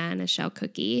between that and a shell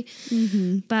cookie.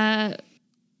 But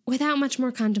without much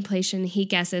more contemplation, he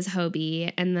guesses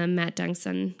Hobie and the Matt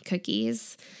Dongsun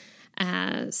cookies.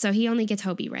 So he only gets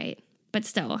Hobie right. But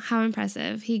still, how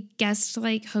impressive. He guessed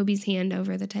like Hobie's hand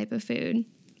over the type of food.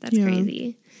 That's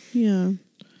crazy. Yeah.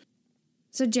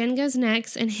 So Jin goes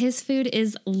next, and his food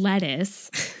is lettuce,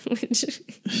 which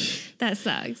that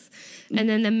sucks. And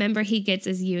then the member he gets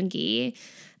is Yoongi.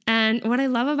 And what I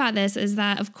love about this is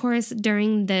that, of course,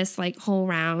 during this like whole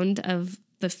round of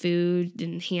the food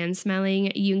and hand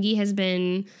smelling, Yoongi has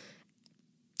been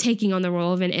taking on the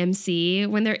role of an MC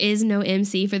when there is no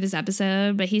MC for this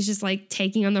episode, but he's just like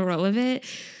taking on the role of it.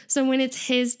 So when it's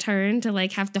his turn to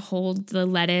like have to hold the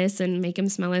lettuce and make him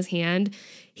smell his hand,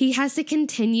 he has to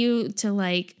continue to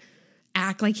like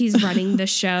act like he's running the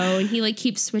show, and he like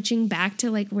keeps switching back to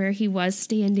like where he was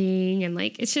standing, and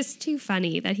like it's just too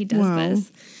funny that he does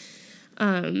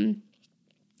this.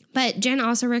 But Jin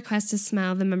also requests to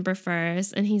smell the member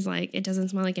first, and he's like, it doesn't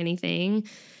smell like anything.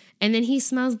 And then he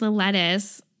smells the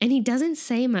lettuce, and he doesn't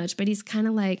say much, but he's kind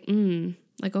of like,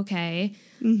 like, okay.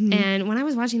 And when I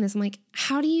was watching this, I'm like,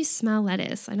 how do you smell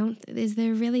lettuce? Is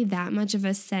there really that much of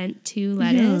a scent to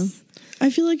lettuce? Yeah. I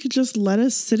feel like just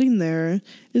lettuce sitting there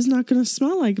is not going to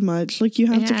smell like much. Like you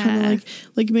have to kind of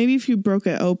like maybe if you broke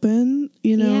it open,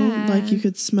 you know, like you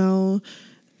could smell.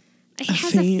 It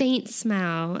has a faint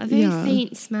smell, a very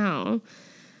faint smell.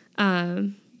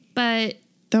 But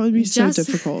that would be so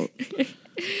difficult.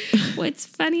 What's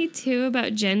funny too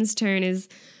about Jin's turn is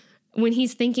when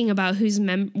he's thinking about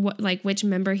which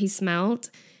member he smelled,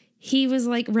 he was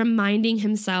like reminding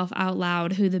himself out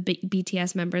loud who the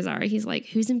BTS members are. He's like,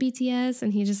 who's in BTS?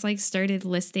 And he just like started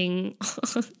listing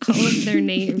all of their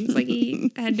names. Like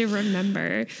he had to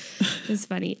remember. It was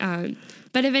funny.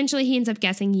 But eventually he ends up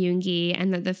guessing Yoongi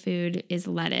and that the food is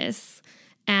lettuce.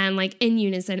 And like in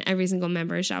unison, every single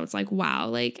member shouts like, wow,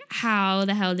 like how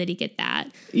the hell did he get that?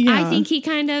 Yeah. I think he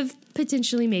kind of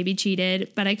potentially maybe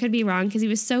cheated, but I could be wrong because he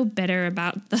was so bitter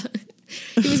about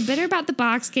he was bitter about the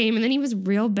box game, and then he was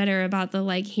real bitter about the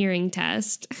like hearing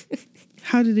test.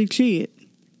 How did he cheat?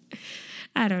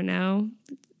 I don't know.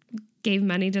 Gave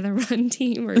money to the run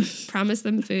team or promised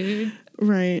them food.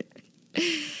 Right.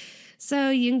 So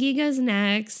Yoongi goes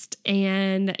next,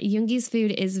 and Yoongi's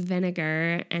food is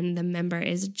vinegar, and the member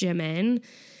is Jimin.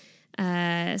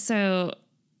 So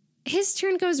his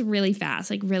turn goes really fast,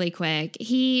 like really quick.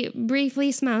 He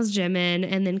briefly smells Jimin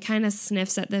and then kind of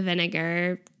sniffs at the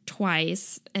vinegar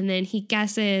twice, and then he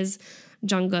guesses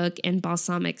Jungkook and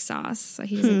balsamic sauce. So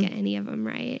he doesn't get any of them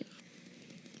right.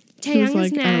 Taeyang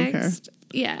is next.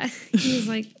 Yeah, he was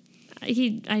like,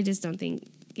 I just don't think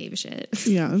gave a shit.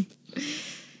 Yeah.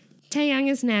 Taeyang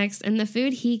is next, and the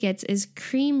food he gets is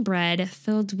cream bread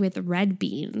filled with red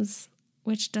beans,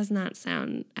 which does not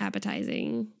sound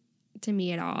appetizing to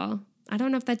me at all. I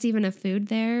don't know if that's even a food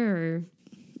there or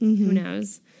who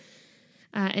knows.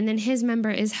 And then his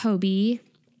member is Hobie.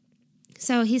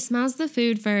 So he smells the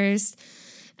food first,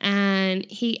 and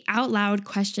he out loud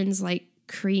questions like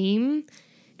cream,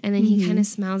 and then he kind of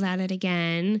smells at it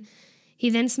again. He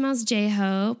then smells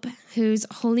J-Hope, who's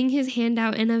holding his hand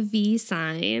out in a V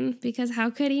sign, because how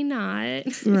could he not?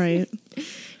 Right.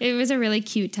 It was a really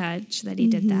cute touch that he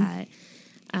did that.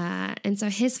 And so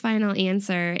his final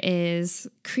answer is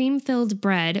cream-filled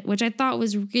bread, which I thought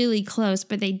was really close,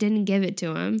 but they didn't give it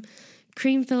to him.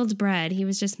 Cream-filled bread. He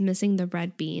was just missing the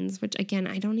red beans, which, again,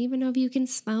 I don't even know if you can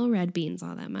smell red beans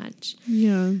all that much.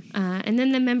 Yeah. And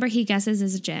then the member he guesses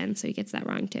is Jin, so he gets that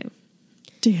wrong, too.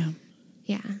 Damn.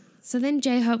 Yeah. So then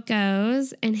J-Hope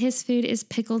goes, and his food is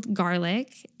pickled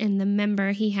garlic, and the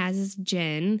member he has is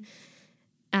Jin.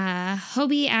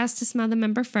 Hobie asked to smell the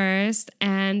member first,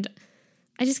 and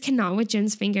I just cannot with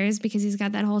Jin's fingers because he's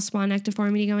got that whole swan neck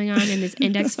deformity going on, and his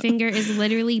index finger is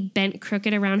literally bent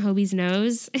crooked around Hobie's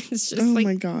nose. It's just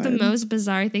my God. the most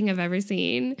bizarre thing I've ever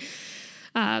seen.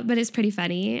 But it's pretty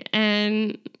funny.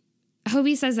 And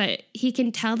Hobie says that he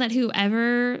can tell that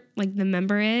whoever like the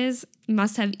member is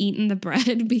must have eaten the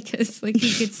bread because like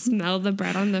he could smell the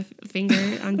bread on the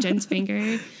finger, on Jin's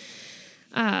finger.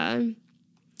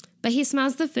 But he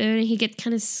smells the food and he gets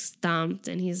kind of stumped,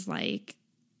 and he's like,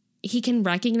 he can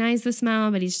recognize the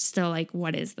smell, but he's still like,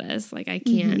 what is this? Like, I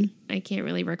can't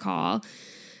really recall.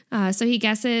 So he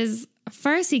guesses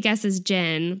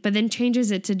Jin, but then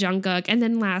changes it to Jungkook, and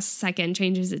then last second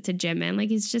changes it to Jimin. Like,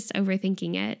 he's just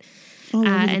overthinking it. All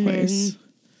over the place.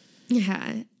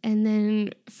 And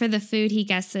then for the food, he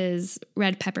guesses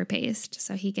red pepper paste.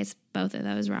 So he gets both of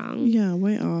those wrong. Yeah,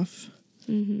 way off.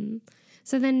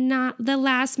 So then the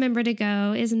last member to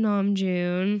go is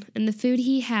Namjoon, and the food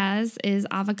he has is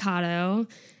avocado,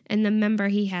 and the member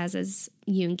he has is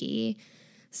Yoongi.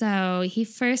 So he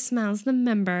first smells the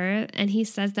member, and he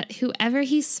says that whoever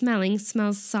he's smelling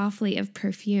smells softly of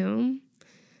perfume,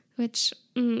 which,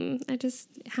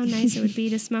 how nice it would be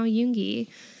to smell Yoongi.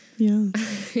 Yeah.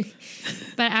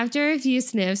 But after a few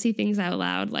sniffs, he thinks out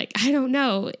loud, like, I don't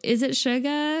know, is it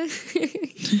sugar?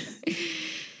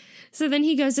 So then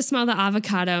he goes to smell the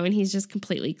avocado, and he's just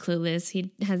completely clueless. He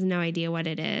has no idea what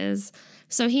it is.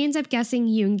 So he ends up guessing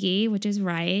Yoongi, which is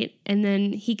right. And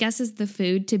then he guesses the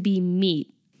food to be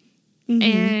meat.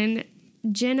 And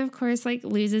Jin, of course, like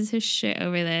loses his shit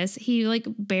over this. He like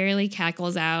barely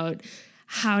cackles out,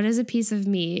 how does a piece of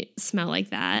meat smell like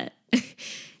that?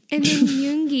 And then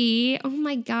Yoongi, oh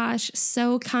my gosh,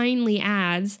 so kindly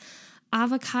adds,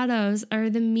 avocados are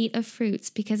the meat of fruits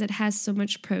because it has so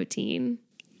much protein.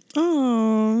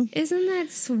 Oh, isn't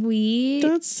that sweet?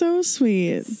 That's so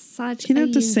sweet. Such he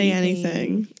didn't have to Yoongi say thing.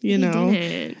 anything, you He know.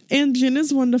 didn't. And Jin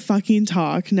is one to fucking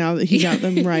talk now that he got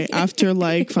them right after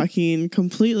like fucking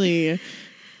completely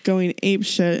going ape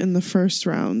shit in the first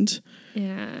round.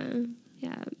 Yeah.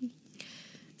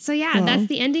 So yeah, that's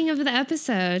the ending of the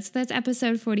episode. So that's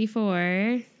episode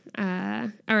 44,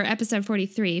 or episode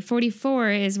 43. 44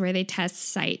 is where they test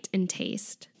sight and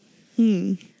taste.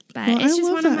 But it's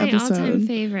just one of my all-time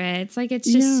favorites. Like, it's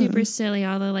just super silly,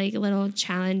 all the like little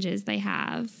challenges they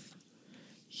have.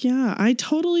 Yeah, I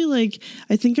totally like,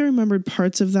 I think I remembered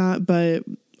parts of that, but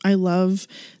I love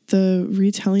the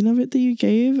retelling of it that you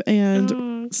gave,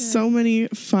 and so many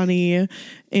funny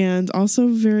and also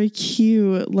very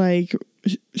cute like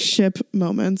ship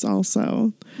moments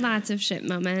also. Lots of ship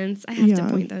moments. I have to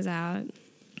point those out.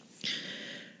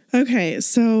 Okay,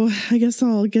 so I guess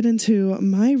I'll get into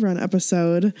my run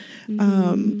episode.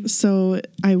 So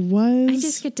I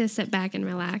just get to sit back and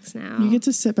relax now. You get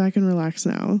to sit back and relax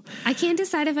now. I can't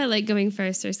decide if I like going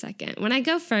first or second. When I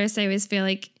go first, I always feel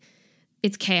like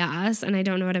it's chaos and I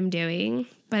don't know what I'm doing.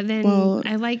 But then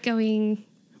I like going.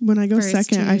 When I go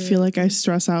second, I feel like I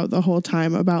stress out the whole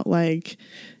time about like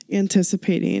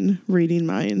anticipating reading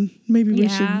mine. Maybe we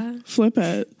should flip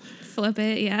it. Flip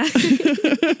it, yeah.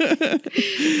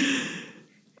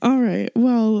 All right.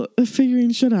 Well,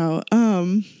 figuring shit out.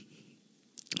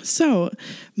 So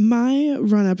my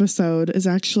run episode is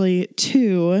actually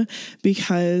 2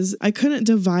 because I couldn't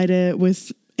divide it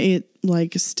with it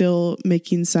like still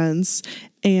making sense,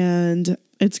 and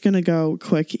it's going to go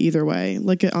quick either way.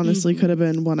 Like it honestly could have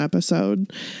been 1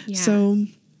 episode. Yeah. So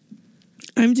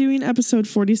I'm doing episode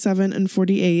 47 and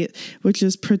 48, which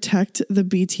is Protect the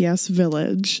BTS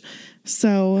Village.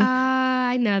 So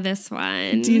I know this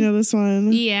one. Do you know this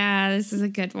one? Yeah, this is a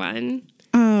good one.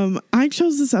 I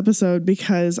chose this episode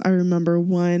because I remember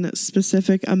one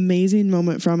specific amazing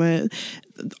moment from it.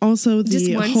 Also,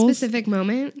 just one specific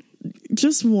moment.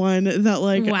 Just one that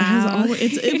like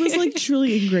it was like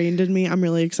truly ingrained in me. I'm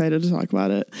really excited to talk about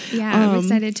it. Yeah, I'm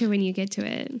excited to when you get to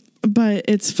it. But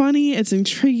it's funny, it's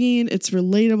intriguing, it's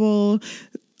relatable.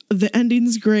 The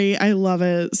ending's great. I love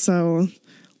it. So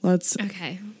let's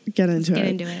get into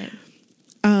it.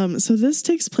 So this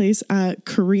takes place at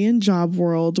Korean Job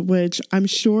World, which I'm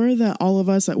sure that all of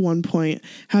us at one point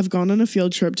have gone on a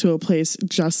field trip to a place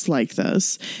just like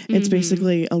this. It's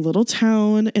basically a little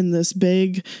town in this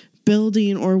big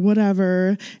building or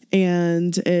whatever,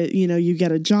 and it, you know, you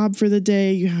get a job for the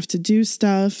day, you have to do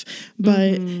stuff,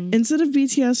 but instead of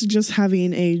BTS just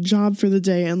having a job for the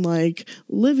day and like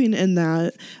living in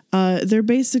that, they're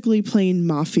basically playing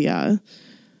Mafia.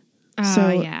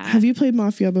 Have you played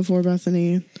Mafia before,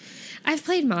 Bethany? I've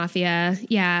played Mafia.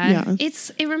 Yeah.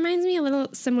 It reminds me a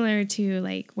little similar to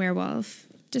like Werewolf.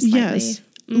 Just slightly. Yes.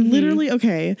 Literally.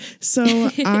 Okay. So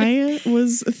I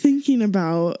was thinking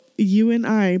about you and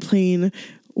I playing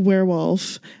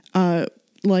Werewolf,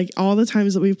 like all the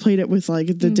times that we've played it with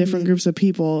like the different groups of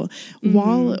people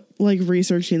while like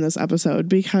researching this episode,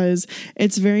 because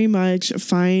it's very much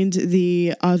find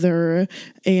the other,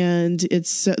 and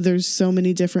there's so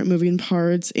many different moving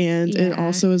parts, and it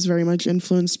also is very much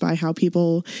influenced by how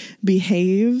people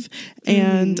behave.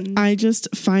 And I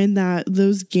just find that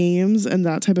those games and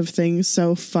that type of thing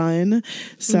so fun.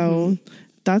 So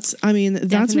that's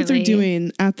what they're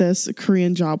doing at this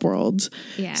Korean Job World.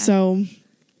 Yeah. So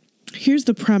here's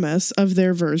the premise of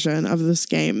their version of this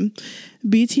game.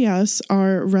 BTS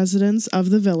are residents of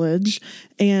the village,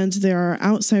 and there are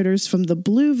outsiders from the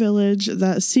Blue Village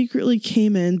that secretly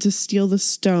came in to steal the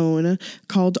stone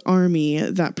called Army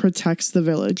that protects the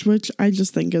village, which I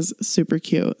just think is super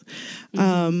cute.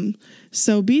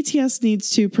 So BTS needs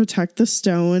to protect the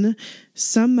stone.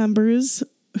 Some members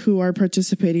who are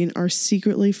participating are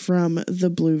secretly from the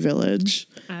Blue Village.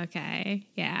 Okay,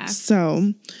 yeah.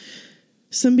 So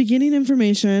some beginning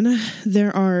information.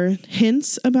 There are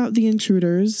hints about the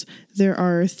intruders. There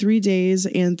are 3 days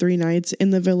and 3 nights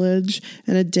in the village,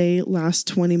 and a day lasts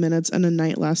 20 minutes and a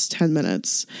night lasts 10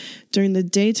 minutes. During the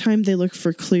daytime, they look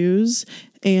for clues,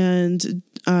 and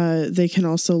they can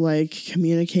also like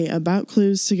communicate about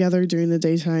clues together during the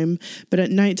daytime. But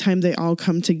at nighttime, they all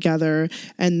come together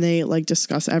and they like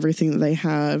discuss everything that they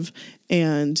have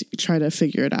and try to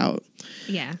figure it out.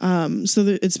 Yeah.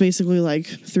 So it's basically like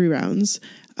 3 rounds.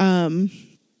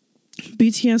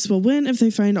 BTS will win if they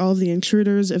find all of the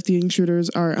intruders. If the intruders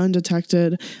are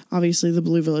undetected, obviously the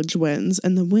Blue Village wins,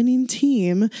 and the winning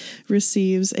team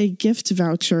receives a gift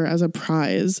voucher as a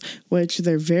prize, which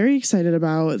they're very excited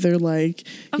about. They're like,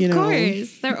 of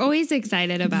course, they're always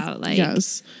excited about like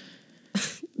the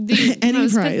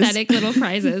most pathetic little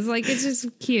prizes. Like it's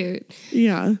just cute.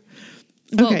 Yeah.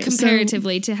 Well,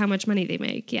 comparatively to how much money they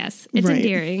make. Yes, it's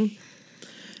endearing.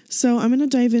 So I'm going to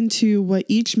dive into what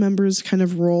each member's kind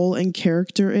of role and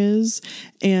character is,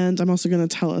 and I'm also going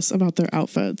to tell us about their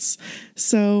outfits.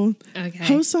 So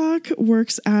Hoseok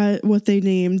works at what they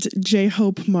named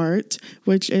J-Hope Mart,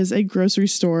 which is a grocery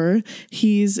store.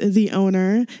 He's the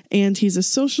owner, and he's a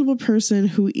sociable person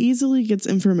who easily gets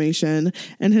information,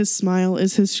 and his smile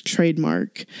is his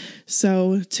trademark.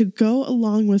 So to go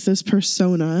along with this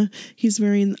persona, he's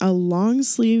wearing a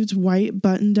long-sleeved white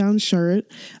button-down shirt,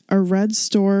 a red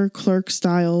store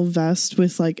clerk-style vest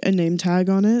with like a name tag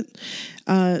on it,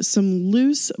 some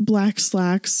loose black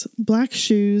slacks, black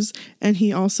shoes, and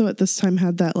he also at this time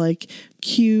had that like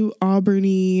cute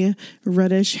auburny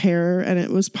reddish hair, and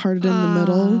it was parted in the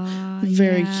middle.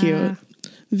 Very cute.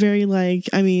 very like,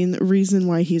 I mean, reason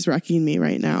why he's wrecking me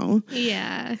right now.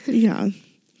 Yeah. Yeah.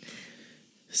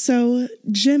 So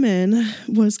Jimin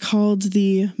was called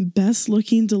the best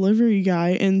looking delivery guy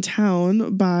in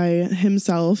town by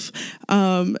himself.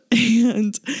 And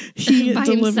he by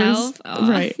delivers, himself?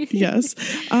 right. Yes.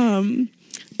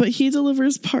 But he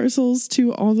delivers parcels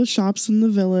to all the shops in the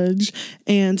village,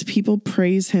 and people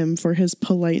praise him for his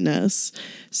politeness.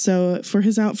 So for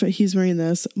his outfit, he's wearing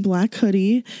this black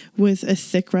hoodie with a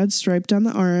thick red stripe down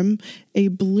the arm, a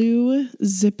blue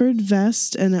zippered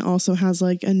vest, and it also has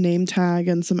like a name tag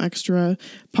and some extra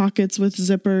pockets with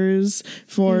zippers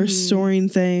for storing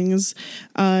things.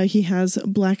 He has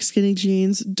black skinny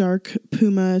jeans, dark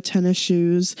Puma tennis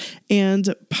shoes,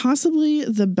 and possibly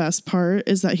the best part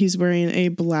is that he's wearing a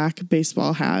black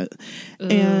baseball hat.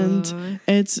 And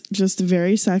it's just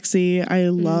very sexy. I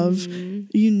love,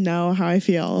 you know how I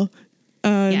feel.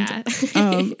 And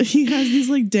he has these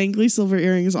like dangly silver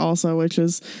earrings also, which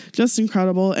is just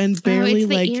incredible, and barely it's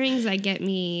the like earrings that get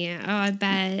me. Oh, I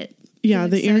bet. Yeah,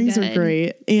 the earrings are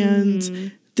great,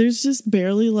 and there's just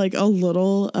barely like a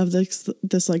little of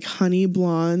this like honey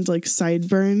blonde like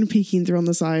sideburn peeking through on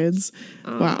the sides.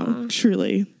 Aww. Wow,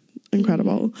 truly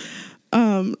incredible.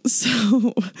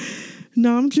 So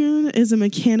Namjoon is a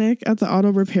mechanic at the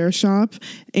auto repair shop,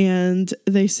 and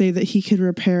they say that he can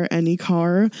repair any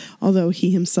car, although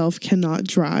he himself cannot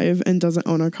drive and doesn't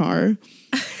own a car.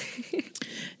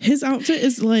 His outfit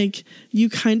is like, you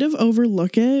kind of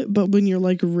overlook it, but when you're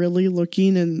like really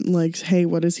looking and like, hey,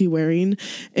 what is he wearing?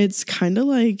 It's kind of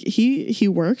like he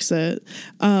works it.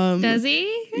 Does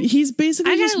he? He's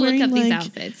basically just wearing look up like these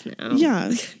outfits now.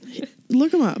 Yeah.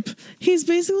 Look him up. He's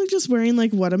basically just wearing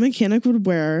like what a mechanic would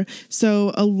wear.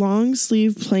 So a long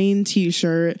sleeve plain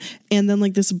t-shirt and then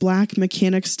like this black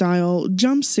mechanic style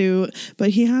jumpsuit,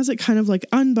 but he has it kind of like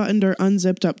unbuttoned or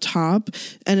unzipped up top,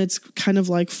 and it's kind of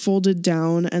like folded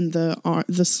down, and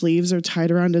the sleeves are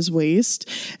tied around his waist,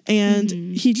 and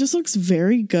he just looks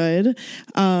very good.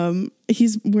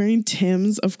 He's wearing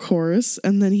Tim's, of course,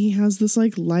 and then he has this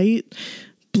like light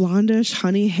blondish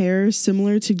honey hair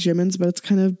similar to Jimin's, but it's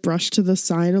kind of brushed to the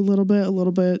side a little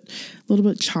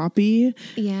bit choppy.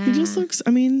 Yeah. He just looks,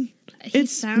 I mean,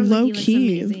 it's low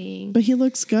key, but he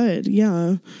looks good.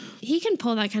 Yeah. He can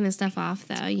pull that kind of stuff off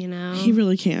though, you know. He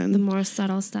really can. The more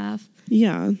subtle stuff.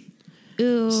 Yeah.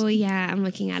 Ooh, yeah, I'm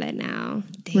looking at it now.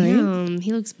 Damn, right?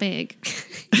 He looks big.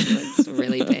 He looks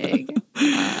really big.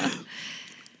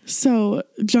 So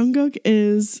Jungkook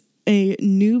is a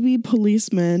newbie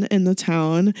policeman in the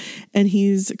town, and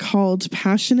he's called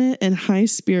passionate and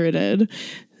high-spirited.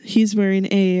 He's wearing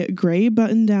a gray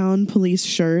button-down police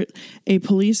shirt, a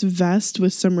police vest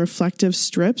with some reflective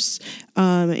strips,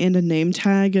 and a name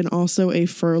tag, and also a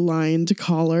fur-lined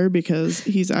collar because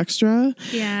he's extra.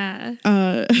 Yeah.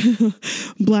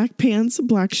 Black pants,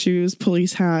 black shoes,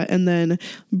 police hat, and then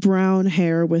brown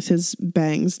hair with his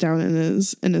bangs down in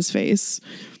his face.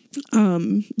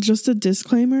 Just a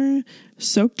disclaimer,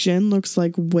 Seokjin looks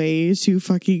like way too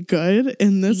fucking good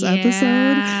in this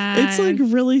episode. It's like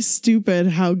really stupid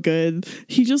how good.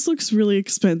 He just looks really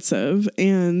expensive,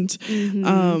 and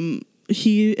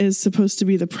he is supposed to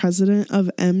be the president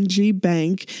of MG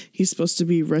Bank. He's supposed to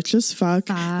be rich as fuck.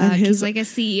 And he's like a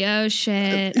CEO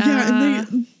shit. Yeah,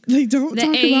 and they don't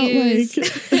talk about like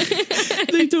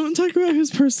they don't talk about his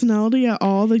personality at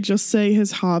all. They just say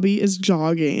his hobby is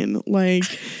jogging. Like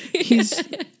he's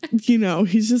you know,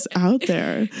 he's just out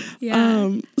there.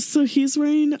 Yeah. So he's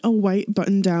wearing a white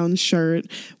button-down shirt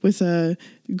with a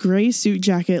gray suit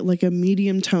jacket, like a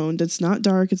medium toned. It's not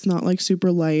dark. It's not like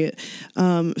super light.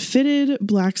 Fitted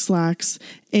black slacks,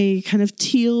 a kind of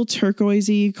teal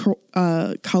turquoisey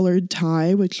colored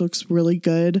tie, which looks really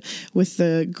good with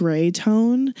the gray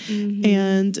tone.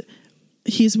 And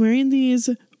he's wearing these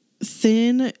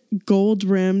thin gold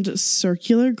rimmed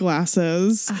circular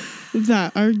glasses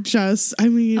that are just, I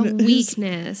mean, a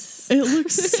weakness. It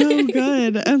looks so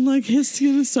good, and like his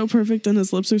skin is so perfect, and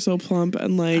his lips are so plump,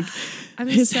 and like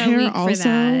his hair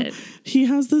also. He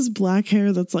has this black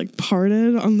hair that's like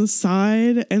parted on the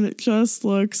side, and it just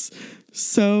looks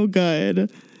so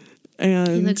good. And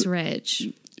he looks rich.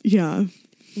 Yeah.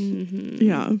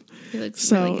 Yeah. He looks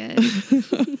really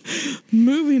good.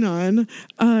 Moving on,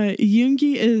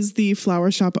 Yoongi is the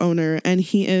flower shop owner, and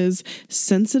he is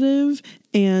sensitive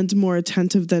and more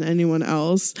attentive than anyone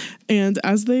else. And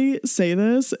as they say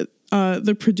this,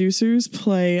 the producers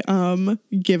play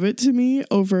 "Give It to Me"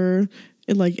 over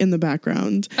like in the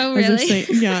background. Oh, really?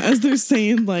 As they're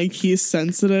saying like he's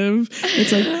sensitive.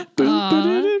 It's like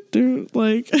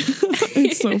like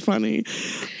it's so funny.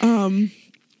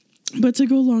 But to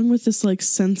go along with this like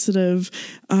sensitive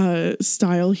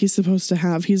style he's supposed to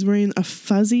have, he's wearing a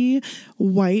fuzzy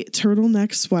white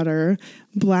turtleneck sweater,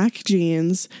 black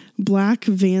jeans, black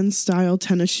Vans style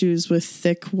tennis shoes with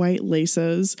thick white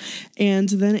laces, and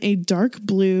then a dark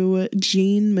blue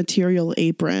jean material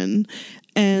apron.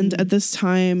 And at this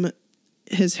time,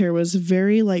 his hair was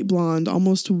very light blonde,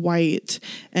 almost white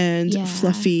and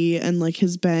fluffy, and like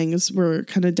his bangs were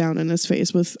kind of down in his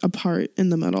face with a part in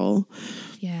the middle.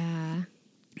 Yeah.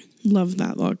 Love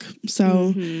that look.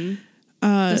 So,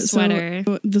 the sweater.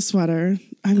 The sweater.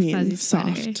 I mean,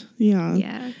 soft. Sweater. Yeah.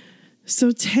 Yeah.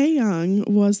 So Taeyang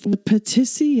was the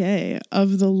patissier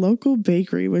of the local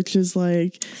bakery, which is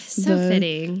like so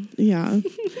fitting. Yeah.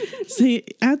 So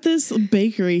at this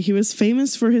bakery, he was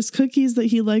famous for his cookies that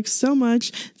he likes so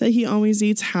much that he always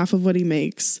eats half of what he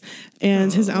makes.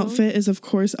 And his outfit is, of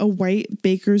course, a white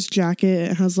baker's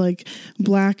jacket. It has like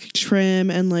black trim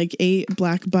and like 8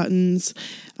 black buttons,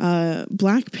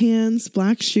 black pants,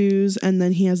 black shoes, and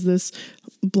then he has this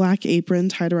black apron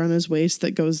tied around his waist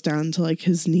that goes down to like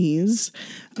his knees.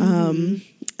 And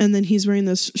then he's wearing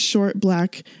this short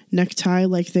black necktie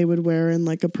like they would wear in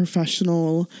like a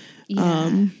professional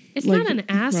it's like not an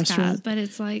ascot, restaurant. But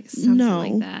it's like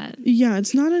something like that. Yeah,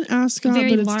 it's not an ascot,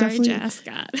 Very but it's large definitely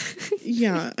ascot.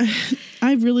 Yeah.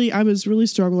 I was really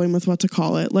struggling with what to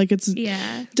call it. Like it's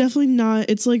definitely not,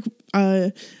 it's like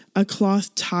a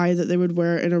cloth tie that they would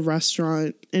wear in a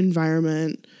restaurant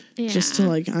environment just to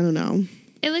like, I don't know.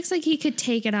 It looks like he could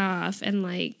take it off and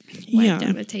like wipe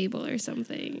down a table or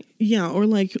something. Yeah, or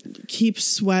like keep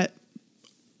sweat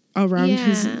around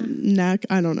his neck.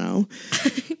 I don't know.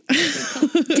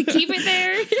 To keep it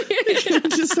there? I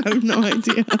just have no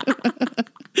idea.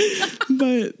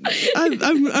 But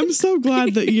I'm so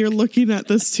glad that you're looking at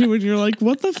this too and you're like,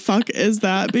 what the fuck is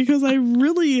that? Because I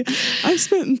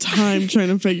spent time trying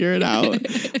to figure it out.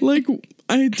 Like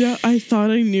I thought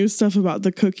I knew stuff about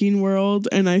the cooking world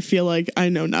and I feel like I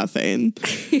know nothing.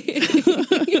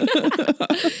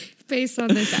 Based on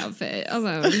this outfit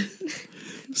alone.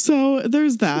 So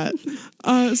there's that.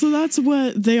 So that's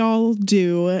what they all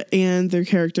do and their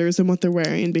characters and what they're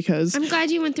wearing, because I'm glad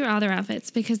you went through all their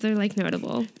outfits because they're like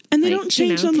notable. And they don't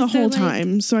change them the whole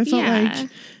time. So I felt like,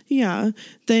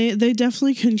 they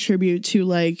definitely contribute to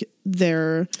like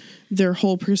their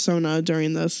whole persona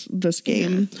during this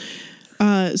game.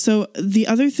 So the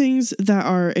other things that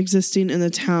are existing in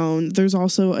the town, there's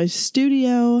also a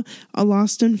studio, a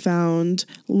lost and found,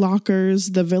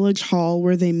 lockers, the village hall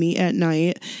where they meet at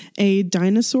night, a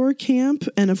dinosaur camp,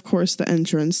 and of course the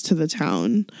entrance to the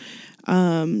town.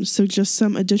 So just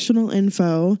some additional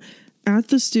info. At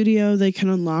the studio, they can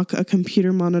unlock a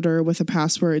computer monitor with a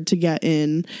password to get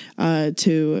in,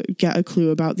 to get a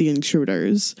clue about the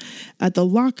intruders. At the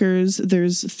lockers,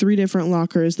 there's 3 different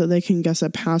lockers that they can guess a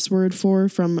password for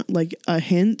from like a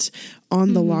hint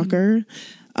on the locker.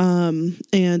 And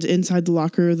inside the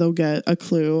locker, they'll get a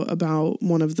clue about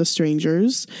one of the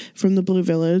strangers from the Blue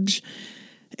Village.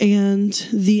 And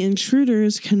the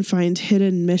intruders can find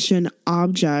hidden mission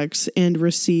objects and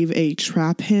receive a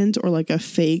trap hint or like a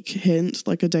fake hint,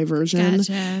 like a diversion,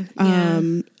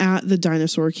 at the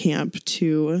dinosaur camp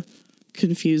to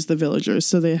confuse the villagers.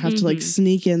 So they have to like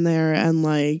sneak in there and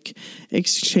like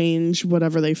exchange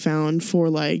whatever they found for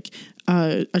like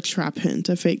a trap hint,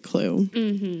 a fake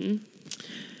clue.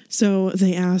 So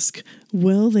they ask,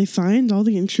 will they find all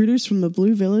the intruders from the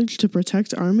Blue Village to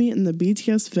protect Army in the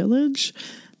BTS village?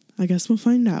 I guess we'll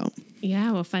find out.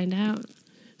 Yeah, we'll find out.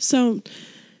 So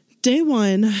day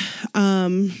 1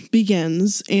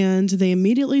 begins, and they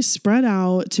immediately spread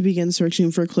out to begin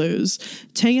searching for clues.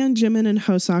 Taeyeon, Jimin, and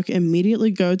Hoseok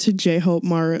immediately go to J-Hope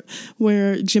Mart,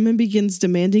 where Jimin begins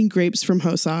demanding grapes from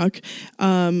Hoseok.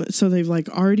 So they've like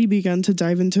already begun to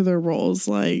dive into their roles.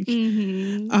 Like,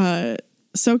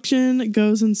 Seokjin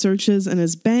goes and searches in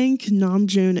his bank,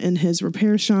 Namjoon in his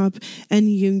repair shop, and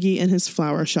Yoongi in his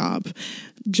flower shop.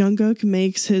 Jungkook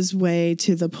makes his way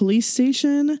to the police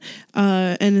station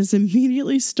and is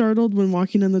immediately startled when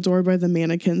walking in the door by the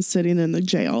mannequin sitting in the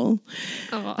jail.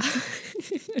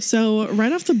 So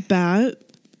right off the bat,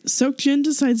 Seokjin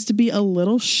decides to be a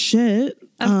little shit.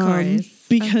 Of course.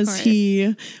 Because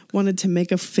he wanted to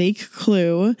make a fake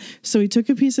clue. So he took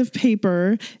a piece of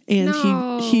paper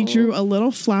and he drew a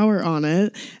little flower on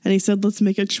it. And he said, let's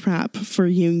make a trap for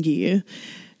Yoongi.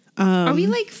 Are we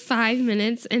like 5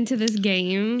 minutes into this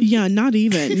game? Yeah, not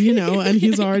even, and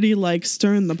he's already like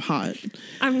stirring the pot.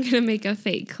 I'm going to make a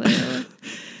fake clue.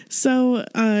 So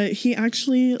he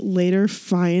actually later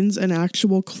finds an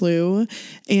actual clue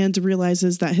and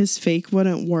realizes that his fake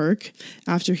wouldn't work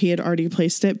after he had already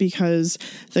placed it because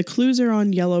the clues are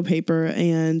on yellow paper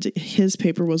and his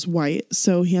paper was white.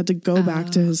 So he had to go back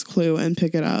to his clue and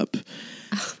pick it up.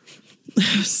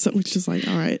 So, which is like,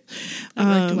 all right.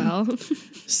 That worked well.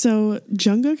 So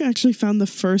Jungkook actually found the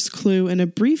first clue in a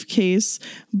briefcase,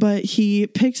 but he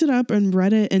picked it up and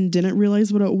read it and didn't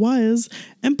realize what it was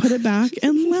and put it back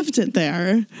and left it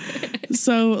there.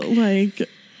 So like,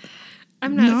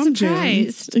 I'm not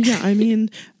surprised. Yeah, I mean,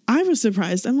 I was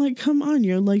surprised. I'm like, come on,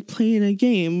 you're like playing a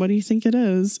game. What do you think it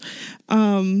is?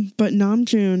 But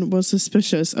Namjoon was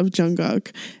suspicious of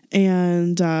Jungkook,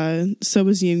 and so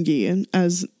was Yoongi,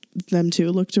 as them two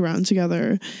looked around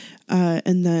together.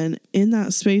 And then in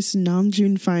that space,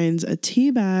 Namjoon finds a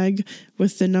tea bag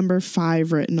with the number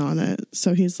 5 written on it.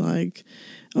 So he's like,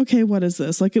 okay, what is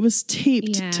this? Like, it was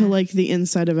taped to like the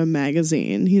inside of a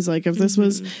magazine. He's like, if this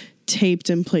was taped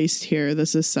and placed here,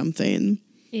 this is something.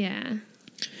 Yeah.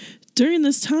 During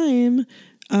this time,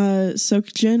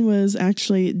 Seokjin was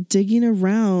actually digging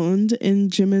around in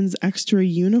Jimin's extra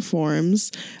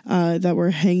uniforms that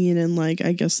were hanging in, like,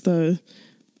 I guess the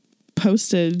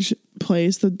postage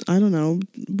place that, I don't know,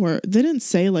 where they didn't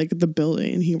say like the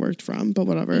building he worked from, but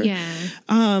whatever. Yeah.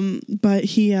 But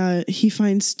he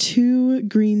finds 2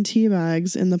 green tea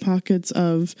bags in the pockets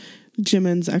of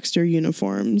Jimin's extra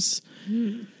uniforms.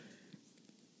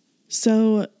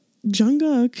 So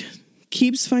Jungkook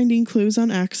keeps finding clues on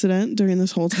accident during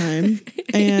this whole time,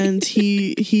 and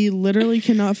he literally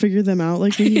cannot figure them out.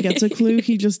 Like, when he gets a clue,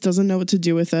 he just doesn't know what to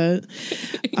do with it.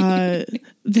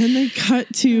 Then they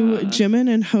cut to Jimin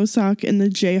and Hoseok in the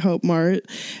J-Hope Mart,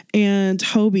 and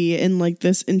Hobie in like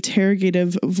this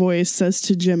interrogative voice says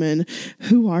to Jimin,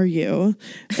 "Who are you?"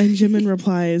 And Jimin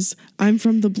replies, "I'm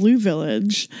from the Blue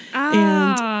Village."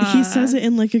 And he says it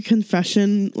in like a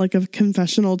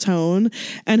confessional tone,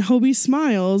 and Hobie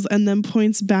smiles and then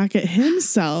points back at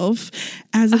himself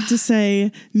as if to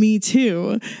say, "Me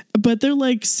too." But they're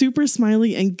like super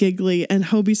smiley and giggly, and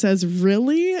Hobie says,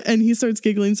 "Really?" And he starts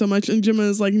giggling so much, and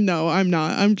Jimin is like, "No, I'm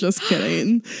not. I'm just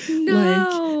kidding."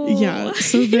 No. Like, yeah.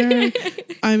 So they're,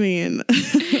 I mean.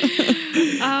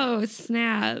 Oh,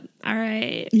 snap. All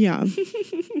right. Yeah.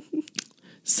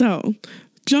 So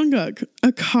Jungkook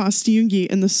accosts Yoongi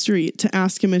in the street to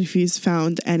ask him if he's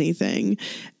found anything.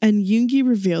 And Yoongi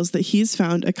reveals that he's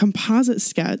found a composite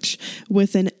sketch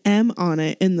with an M on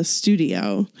it in the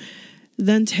studio.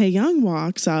 Then Taeyoung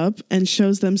walks up and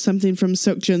shows them something from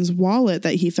Seokjin's wallet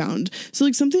that he found. So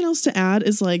like something else to add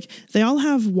is like they all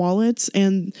have wallets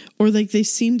or like they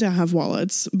seem to have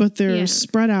wallets, but they're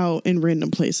spread out in random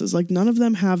places. Like none of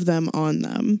them have them on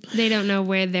them. They don't know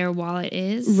where their wallet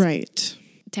is. Right.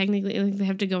 Technically, like they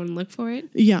have to go and look for it.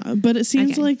 Yeah, but it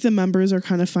seems like the members are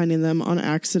kind of finding them on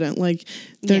accident. Like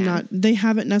they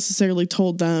haven't necessarily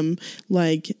told them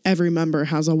like every member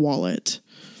has a wallet.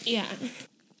 Yeah.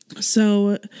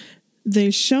 So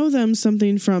they show them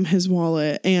something from his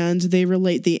wallet and they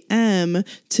relate the M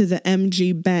to the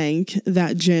MG Bank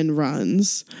that Jin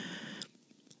runs.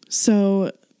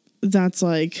 So that's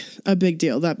like a big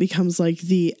deal. That becomes like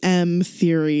the M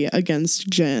theory against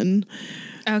Jin.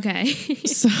 Okay.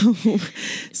 So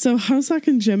Hoseok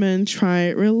and Jimin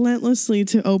try relentlessly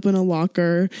to open a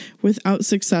locker without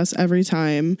success every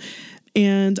time.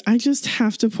 And I just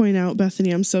have to point out,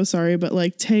 Bethany, I'm so sorry, but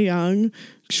like Taeyoung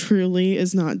truly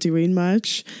is not doing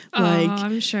much. Like,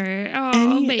 I'm sure.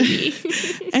 Oh, baby.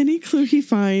 Any clue he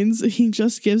finds, he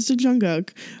just gives to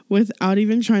Jungkook without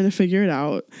even trying to figure it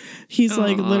out. He's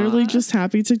like literally just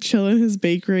happy to chill in his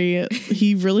bakery.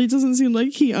 He really doesn't seem like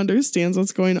he understands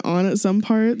what's going on at some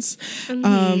parts.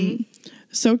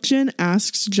 Seokjin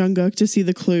asks Jungkook to see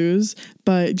the clues,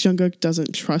 but Jungkook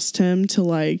doesn't trust him to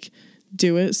like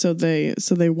do it, so they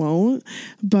won't.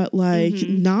 But like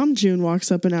Namjoon walks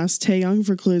up and asks Taeyoung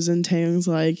for clues, and Taeyoung's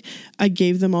like, "I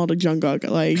gave them all to Jungkook.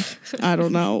 Like, I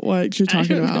don't know what you're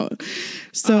talking about."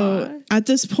 So at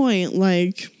this point,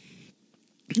 like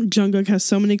Jungkook has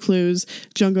so many clues.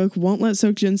 Jungkook won't let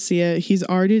Seokjin see it. He's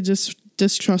already just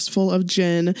distrustful of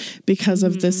Jin because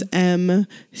of this M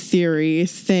theory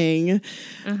thing.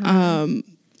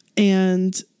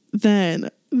 And then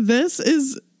this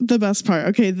is the best part.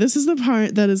 Okay, this is the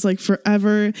part that is like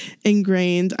forever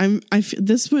ingrained.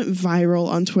 This went viral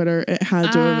on Twitter. It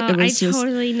had to. It was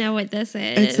totally know what this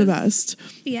is. It's the best.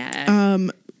 Yeah.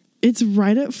 It's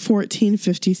right at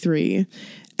 14:53,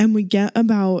 and we get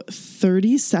about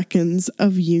 30 seconds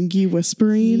of Yoongi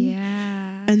whispering.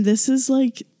 Yeah. And this is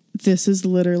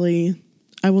literally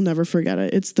I will never forget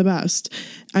it. It's the best.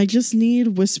 I just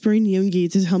need Whispering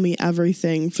Yoongi to tell me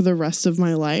everything for the rest of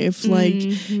my life. Like,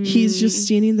 he's just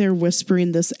standing there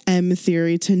whispering this M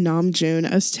theory to Namjoon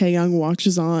as Taehyung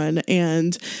watches on.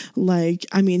 And, like,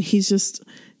 I mean,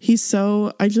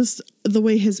 the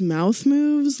way his mouth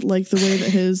moves, like the way that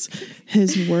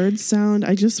his words sound,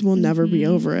 I just will never be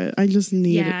over it. I just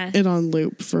need it on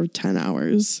loop for 10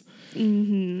 hours.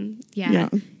 Yeah.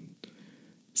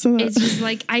 So it's just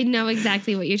like, I know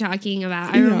exactly what you're talking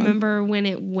about. I remember when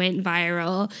it went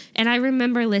viral, and I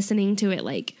remember listening to it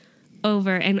like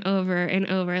over and over and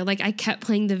over. Like, I kept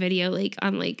playing the video like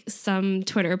on like some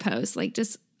Twitter post, like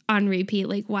just on repeat.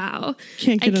 Like, wow,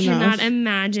 can't get enough. Cannot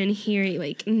imagine hearing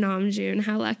like Namjoon.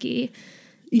 How lucky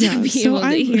to be able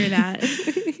to hear that.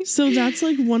 So that's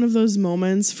like one of those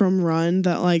moments from Run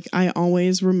that like I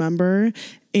always remember.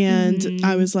 And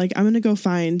I was like, I'm going to go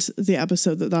find the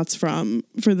episode that's from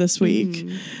for this week.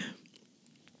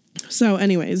 So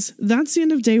anyways, that's the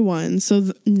end of day one.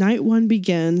 So night one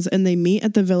begins and they meet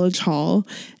at the village hall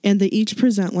and they each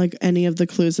present like any of the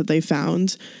clues that they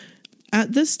found.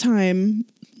 At this time,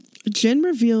 Jin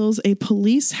reveals a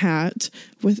police hat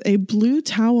with a blue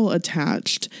towel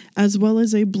attached, as well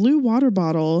as a blue water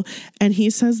bottle, and he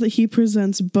says that he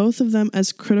presents both of them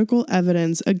as critical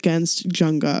evidence against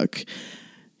Jungkook.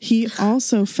 He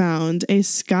also found a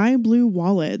sky blue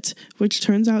wallet, which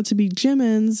turns out to be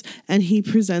Jimin's, and he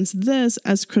presents this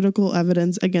as critical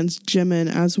evidence against Jimin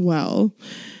as well.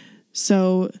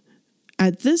 So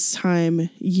at this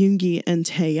time, Yoongi and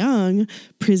Taehyung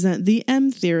present the M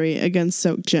theory against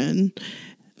Seokjin.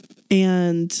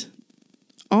 And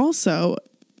also,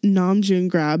 Namjoon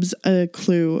grabs a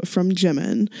clue from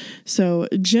Jimin. So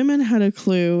Jimin had a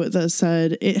clue that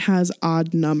said it has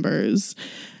odd numbers.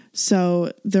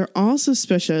 So they're all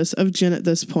suspicious of Jin at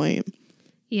this point.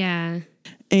 Yeah.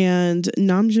 And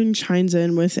Namjoon chimes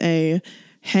in with a,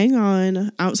 hang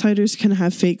on, outsiders can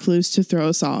have fake clues to throw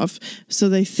us off. So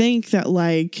they think that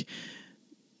like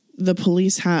the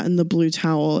police hat and the blue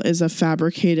towel is a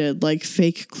fabricated like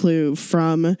fake clue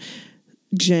from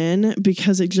Jin,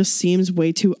 because it just seems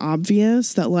way too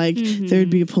obvious that like there'd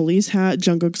be a police hat,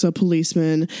 Jungkook's a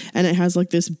policeman, and it has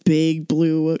like this big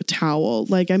blue towel.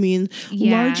 Like, I mean,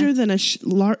 larger than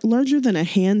a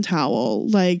hand towel,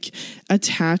 like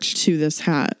attached to this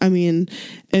hat. I mean,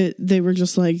 they were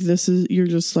just like, you're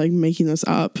just like making this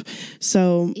up.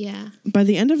 So by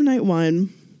the end of night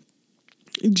one,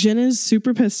 Jin is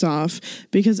super pissed off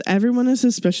because everyone is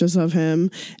suspicious of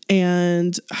him,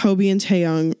 and Hobie and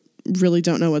Taehyung really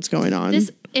don't know what's going on.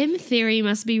 This M theory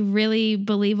must be really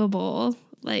believable.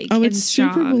 Like, it's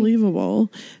super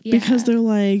believable because they're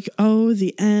like, oh,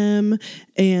 the M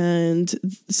and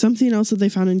something else that they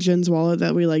found in Jin's wallet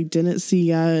that we like didn't see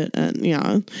yet. And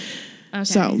okay.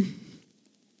 So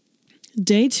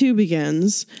day two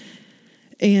begins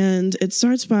and it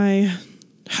starts by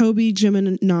Hobie,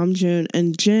 Jimin, Namjoon,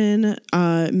 and Jin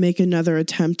make another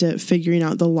attempt at figuring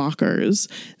out the lockers.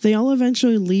 They all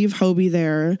eventually leave Hobie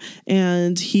there,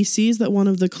 and he sees that one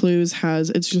of the clues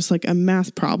it's just like a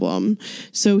math problem.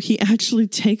 So he actually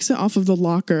takes it off of the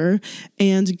locker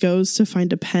and goes to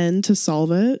find a pen to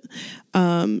solve it.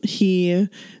 He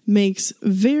makes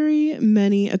very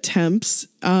many attempts,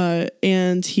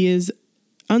 and he is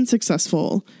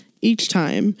unsuccessful each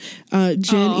time.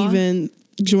 Jin even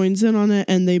joins in on it,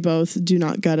 and they both do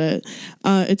not get it.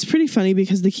 It's pretty funny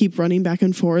because they keep running back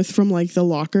and forth from like the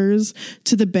lockers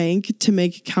to the bank to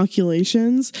make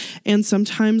calculations, and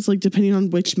sometimes like depending on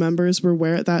which members were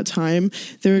where at that time,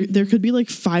 there could be like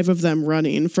 5 of them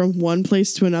running from one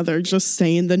place to another just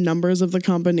saying the numbers of the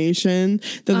combination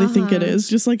that they think it is,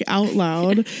 just like out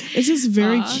loud. It's just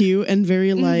very cute and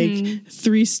very like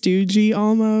Three Stooges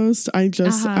almost. I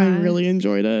really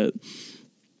enjoyed it.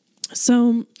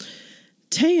 So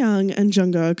Taehyung and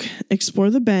Jungkook explore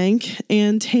the bank,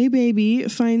 and Tae Baby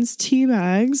finds tea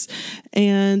bags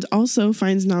and also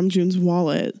finds Namjoon's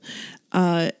wallet.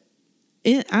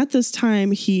 At this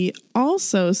time, he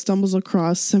also stumbles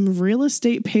across some real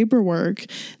estate paperwork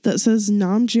that says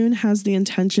Namjoon has the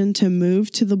intention to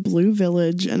move to the Blue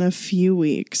Village in a few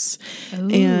weeks. Ooh.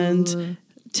 And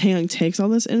Taehyung takes all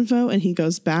this info and he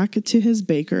goes back to his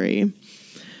bakery.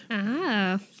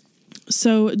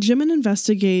 So Jimin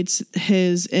investigates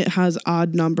it has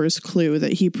odd numbers clue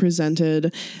that he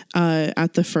presented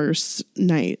at the first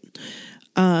night.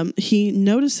 He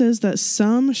notices that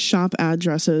some shop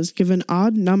addresses give an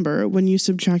odd number when you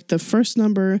subtract the first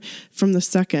number from the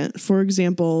second. For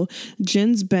example,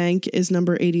 Jin's bank is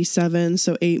number 87,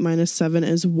 so 8 minus 7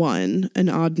 is 1, an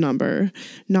odd number.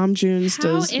 Namjoon's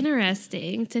How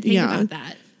interesting to think about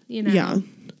that. You know? Yeah.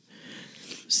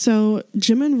 So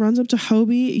Jimin runs up to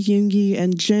Hobie, Yoongi,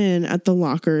 and Jin at the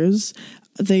lockers.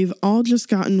 They've all just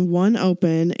gotten one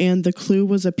open, and the clue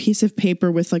was a piece of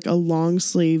paper with like a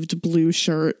long-sleeved blue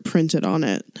shirt printed on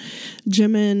it.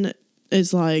 Jimin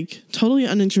is like totally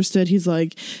uninterested. He's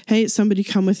like, hey, somebody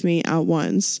come with me at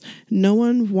once. No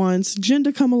one wants Jin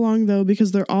to come along though,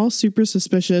 because they're all super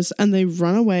suspicious, and they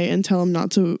run away and tell him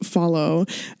not to follow.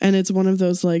 And it's one of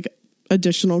those like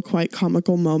additional quite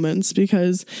comical moments,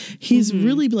 because he's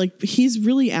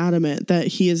really adamant that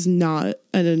he is not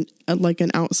an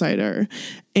outsider,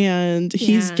 and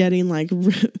he's getting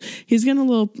he's getting a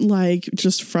little like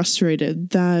just frustrated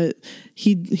that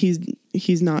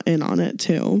he's not in on it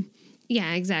too.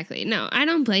 Yeah, exactly. No, I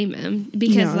don't blame him,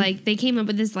 because like they came up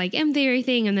with this like M theory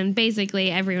thing, and then basically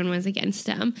everyone was against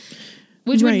him.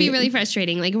 Which would be really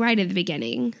frustrating, like right at the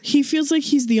beginning. He feels like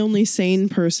he's the only sane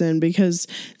person, because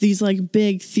these like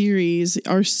big theories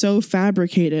are so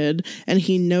fabricated, and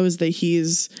he knows that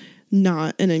he's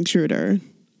not an intruder.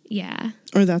 Yeah.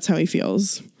 Or that's how he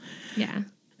feels. Yeah.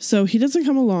 So he doesn't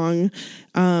come along.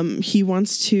 Jimin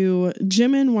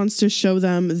wants to show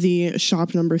them the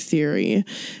shop number theory.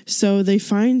 So they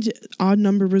find odd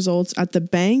number results at the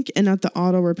bank and at the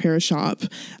auto repair shop,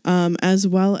 as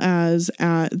well as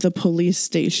at the police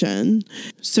station.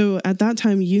 So at that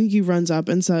time, Yoongi runs up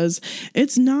and says,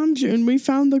 it's Namjoon, we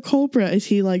found the culprit. As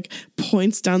he like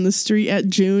points down the street at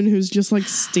June, who's just like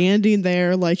standing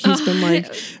there like he's been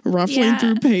like ruffling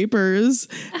through papers.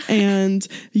 And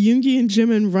Yoongi and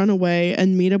Jimin run away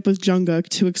and meet up with Jungkook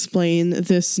to explain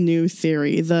this new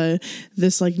theory,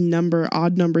 this like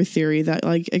odd number theory that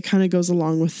like it kind of goes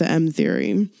along with the M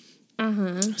theory.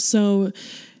 So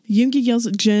Yoongi yells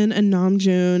at Jin and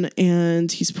Namjoon,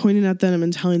 and he's pointing at them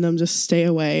and telling them to stay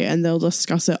away, and they'll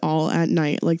discuss it all at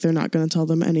night. Like they're not going to tell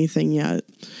them anything yet.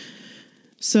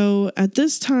 So at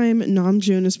this time,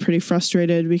 Namjoon is pretty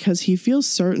frustrated because he feels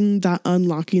certain that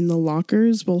unlocking the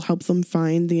lockers will help them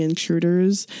find the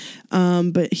intruders.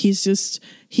 But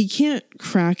he can't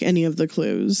crack any of the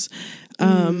clues.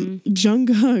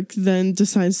 Jungkook then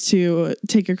decides to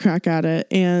take a crack at it,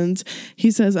 and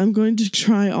he says, I'm going to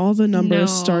try all the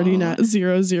numbers starting at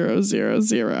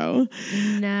 0000.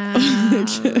 No.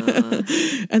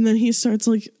 And then he starts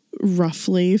like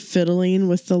roughly fiddling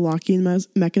with the locking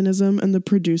mechanism, and the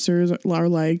producers are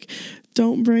like,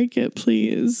 don't break it,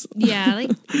 please. Yeah, like,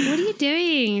 what are you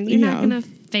doing? You're not gonna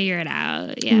figure it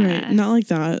out. Yeah, right, not like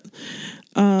that.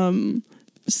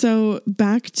 So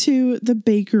back to the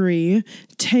bakery,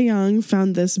 Taeyong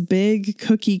found this big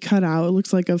cookie cutout. It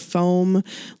looks like a foam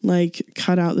like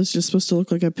cutout that's just supposed to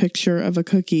look like a picture of a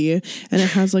cookie, and it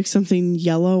has like something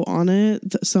yellow on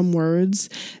it, some words.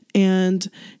 And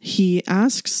he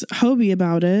asks Hobie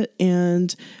about it,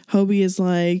 and Hobie is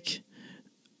like,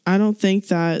 I don't think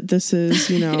that this is,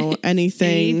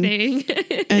 anything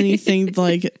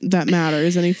like that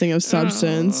matters, anything of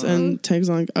substance. And Taeg's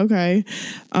like, okay.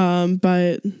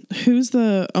 But who's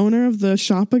the owner of the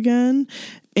shop again?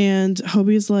 And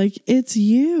Hobie's like, it's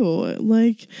you.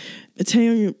 Like,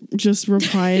 Taeyong just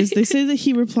replies, they say that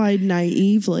he replied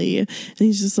naively, and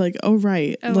he's just like, oh,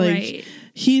 right. Right.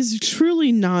 He's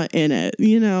truly not in it,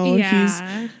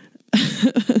 Yeah.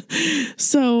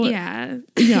 So, yeah.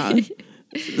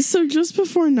 So just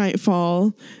before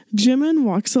nightfall, Jimin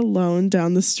walks alone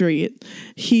down the street.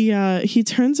 He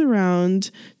turns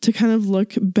around to kind of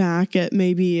look back at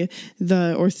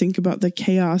or think about the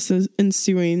chaos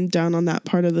ensuing down on that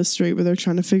part of the street where they're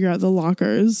trying to figure out the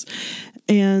lockers.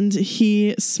 And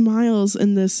he smiles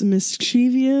in this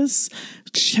mischievous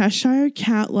Cheshire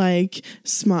Cat-like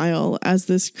smile as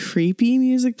this creepy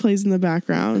music plays in the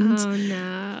background. Oh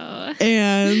no.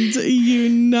 And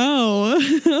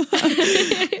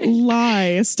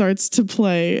Lie starts to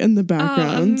play in the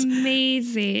background. Oh,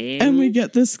 amazing. And we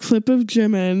get this clip of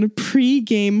Jimin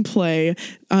pre-gameplay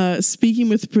speaking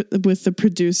with the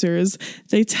producers.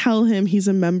 They tell him he's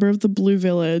a member of the Blue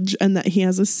Village and that he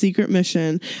has a secret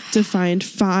mission to find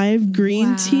 5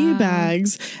 green tea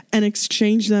bags and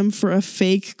exchange them for a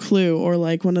fake clue, or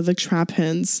like one of the trap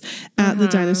hints at the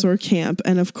dinosaur camp.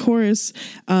 And of course,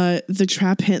 the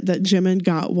trap hint that Jimin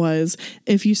got was,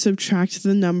 if you subtract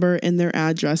the number in their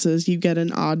addresses, you get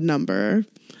an odd number.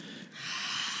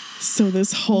 So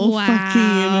this whole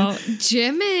fucking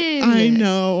Jimin, I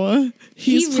know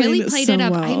he really played it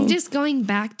up. Well. I'm just going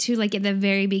back to like at the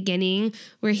very beginning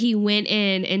where he went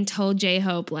in and told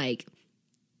J-Hope like,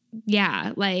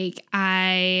 yeah, like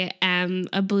I am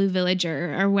a Blue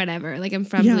Villager or whatever. Like I'm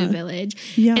from Blue Village.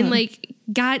 Yeah. And like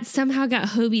somehow got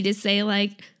Hobie to say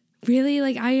like, really?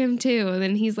 Like I am too. And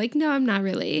then he's like, no, I'm not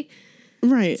really.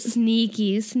 Right.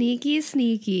 Sneaky.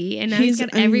 And now he's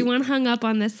got everyone hung up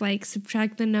on this, like,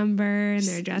 subtract the number and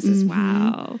their addresses.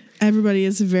 Wow. Everybody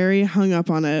is very hung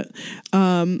up on it.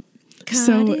 Caught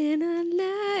in a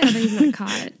lie. Oh, he's not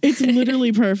caught. It's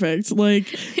literally perfect. Like,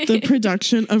 the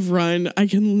production of Run, I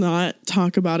cannot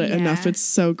talk about it enough. It's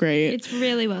so great. It's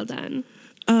really well done.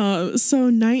 So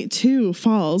night 2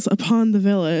 falls upon the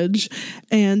village,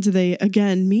 and they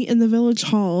again meet in the village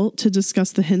hall to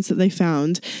discuss the hints that they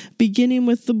found, beginning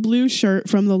with the blue shirt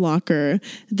from the locker.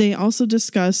 They also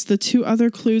discuss the 2 other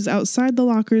clues outside the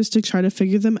lockers to try to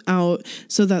figure them out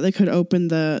so that they could open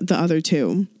the other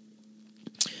 2.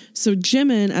 So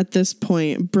Jimin, at this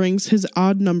point, brings his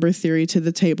odd number theory to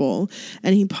the table,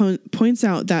 and he points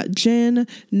out that Jin,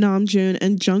 Namjoon,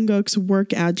 and Jungkook's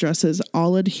work addresses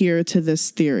all adhere to this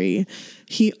theory.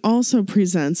 He also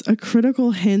presents a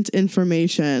critical hint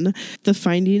information, the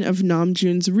finding of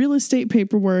Namjoon's real estate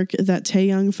paperwork that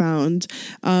Taehyung found,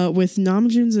 with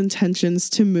Namjoon's intentions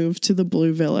to move to the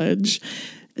Blue Village.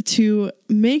 To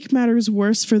make matters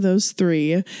worse for those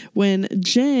 3, when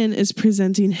Jin is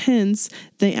presenting hints,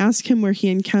 they ask him where he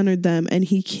encountered them, and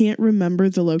he can't remember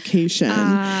the location.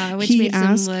 Which makes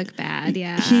him look bad,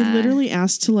 yeah. He literally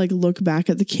asked to, like, look back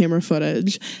at the camera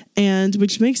footage, and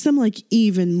which makes them, like,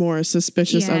 even more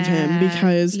suspicious of him,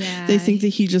 because they think that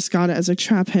he just got it as a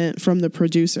trap hint from the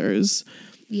producers.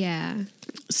 Yeah.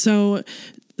 So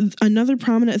another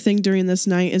prominent thing during this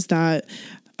night is that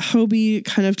Hobie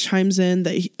kind of chimes in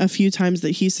that a few times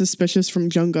that he's suspicious from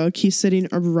Jungkook. He's sitting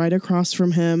right across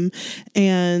from him,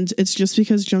 and it's just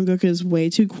because Jungkook is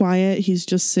way too quiet. He's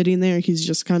just sitting there. He's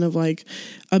just kind of like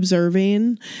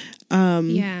observing.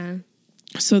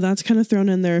 So that's kind of thrown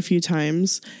in there a few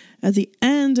times. At the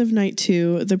end of night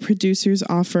 2, the producers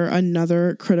offer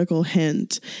another critical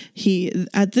hint.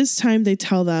 At this time, they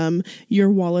tell them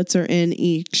your wallets are in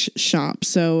each shop.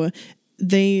 So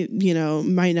they,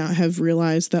 might not have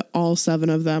realized that all 7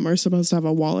 of them are supposed to have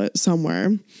a wallet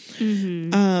somewhere.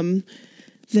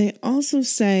 They also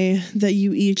say that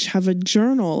you each have a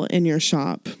journal in your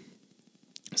shop.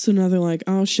 So now they're like,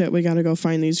 oh shit, we gotta go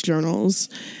find these journals.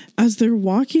 As they're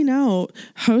walking out,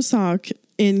 Hoseok,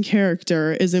 in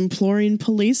character, is imploring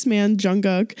policeman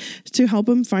Jungkook to help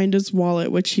him find his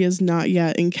wallet, which he has not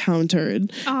yet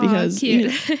encountered. Oh, because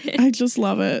cute. I just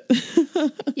love it.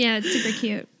 Yeah, it's super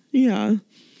cute. Yeah.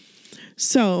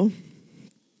 So,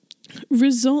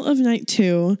 result of night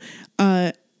 2,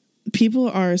 people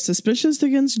are suspicious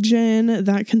against Jin.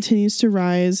 That continues to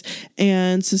rise,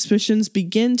 and suspicions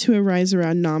begin to arise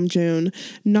around Namjoon.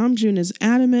 Namjoon is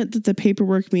adamant that the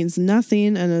paperwork means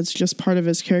nothing, and it's just part of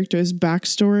his character's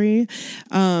backstory,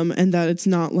 and that it's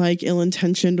not like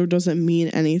ill-intentioned or doesn't mean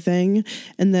anything.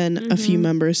 And then a few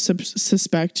members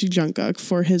suspect Jungkook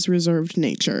for his reserved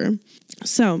nature.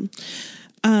 So,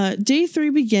 day 3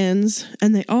 begins,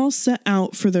 and they all set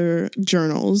out for their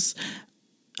journals.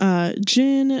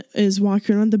 Jin is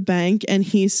walking on the bank, and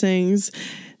he sings,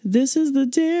 "This is the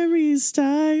dairy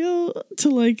style," to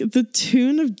like the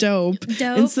tune of Dope.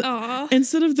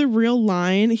 Instead of the real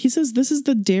line, he says, "This is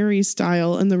the dairy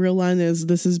style," and the real line is,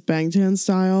 "This is Bangtan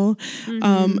style."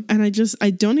 And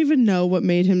I don't even know what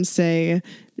made him say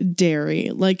dairy.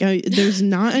 Like, there's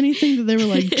not anything that they were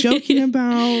like joking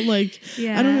about. Like,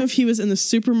 I don't know if he was in the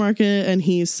supermarket and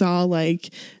he saw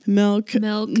like milk.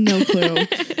 No clue.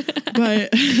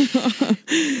 But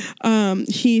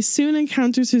he soon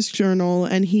encounters his journal,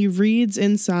 and he reads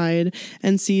inside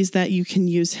and sees that you can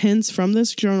use hints from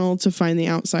this journal to find the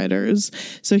outsiders.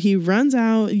 So he runs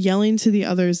out yelling to the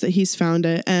others that he's found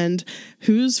it, and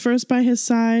who's first by his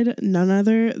side? None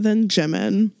other than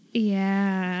Jimin.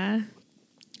 Yeah.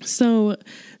 So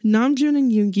Namjoon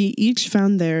and Yoongi each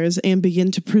found theirs and begin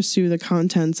to pursue the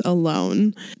contents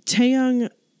alone. Taehyung,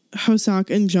 Hoseok,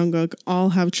 and Jungkook all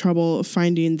have trouble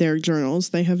finding their journals.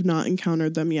 They have not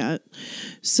encountered them yet.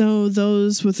 So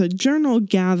those with a journal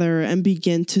gather and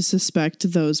begin to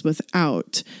suspect those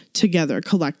without together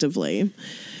collectively.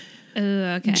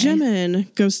 Okay.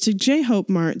 Jimin goes to J-Hope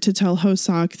Mart to tell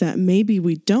Hoseok that maybe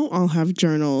we don't all have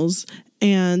journals.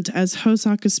 And as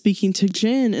Hoseok is speaking to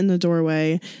Jin in the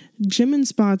doorway, Jimin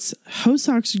spots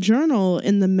Hoseok's journal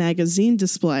in the magazine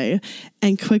display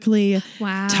and quickly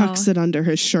tucks it under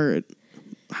his shirt.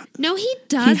 No, he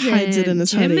doesn't. He hides it in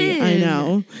his hoodie. I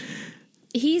know.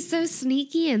 He's so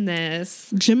sneaky in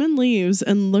this. Jimin leaves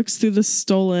and looks through the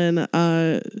stolen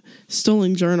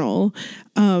journal.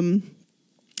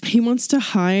 He wants to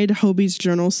hide Hobie's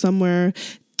journal somewhere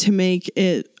to make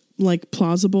it like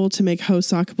plausible to make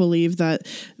Hoseok believe that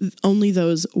only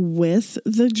those with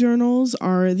the journals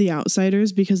are the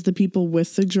outsiders, because the people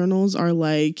with the journals are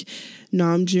like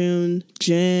Namjoon,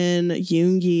 Jin,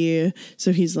 Yoongi.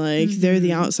 So he's like, they're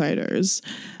the outsiders.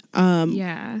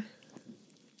 Yeah.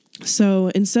 So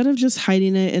instead of just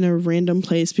hiding it in a random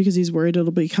place because he's worried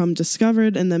it'll become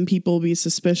discovered and then people will be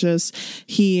suspicious,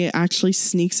 he actually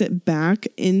sneaks it back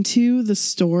into the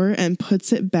store and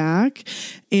puts it back.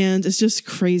 And it's just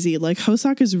crazy. Like,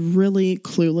 Hoseok is really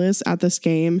clueless at this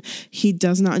game. He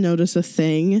does not notice a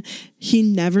thing. He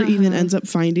never even ends up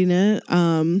finding it.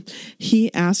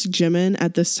 He asked Jimin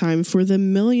at this time for the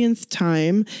millionth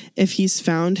time if he's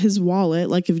found his wallet,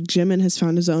 like if Jimin has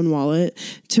found his own wallet,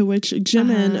 to which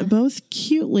Jimin both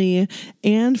cutely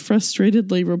and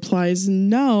frustratedly replies,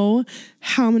 no.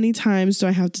 How many times do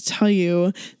I have to tell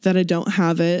you that I don't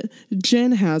have it?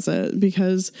 Jin has it,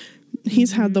 because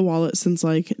he's had the wallet since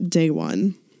like day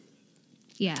one.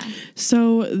 Yeah.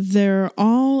 So they're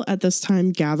all at this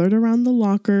time gathered around the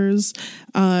lockers,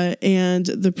 and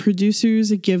the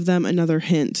producers give them another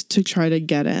hint to try to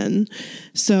get in.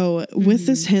 So with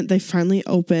this hint, they finally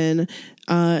open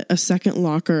a second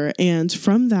locker, and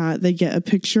from that they get a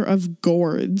picture of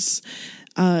gourds.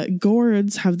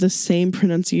 Gourds have the same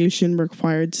pronunciation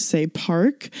required to say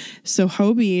park. So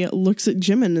Hobie looks at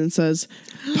Jimin and says,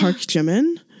 Park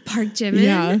Jimin? Park Jimin?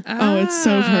 Yeah. Oh, it's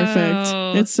so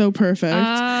perfect. It's so perfect.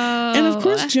 And of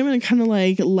course, Jimin kind of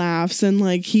like laughs and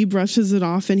like he brushes it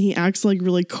off and he acts like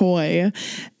really coy.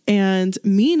 And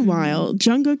meanwhile,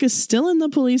 Jungkook is still in the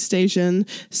police station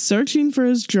searching for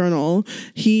his journal.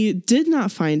 He did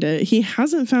not find it. He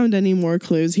hasn't found any more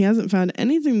clues. He hasn't found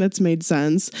anything that's made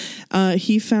sense.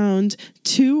 He found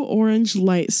 2 orange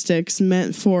light sticks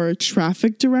meant for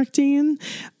traffic directing,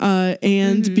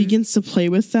 and begins to play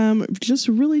with them, just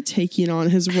really taking on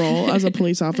his role as a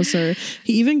police officer.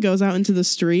 He even goes out into the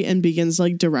street and begins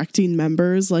like directing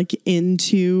members like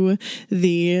into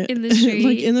the street.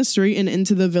 like in the street and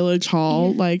into the village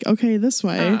hall, like, okay, this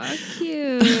way. Oh,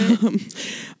 cute.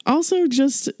 Also,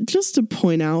 just to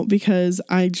point out, because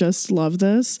I just love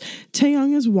this,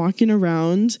 Taeyong is walking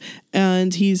around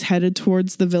and he's headed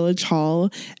towards the village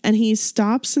hall, and he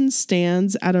stops and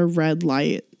stands at a red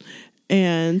light.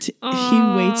 And he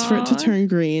waits for it to turn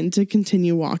green to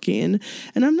continue walking.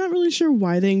 And I'm not really sure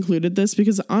why they included this,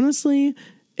 because honestly,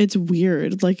 it's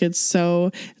weird. Like, it's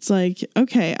like,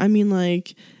 okay, I mean,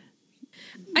 like,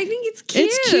 I think it's cute.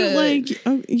 It's cute, like,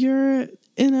 oh, you're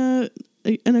in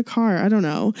a car. I don't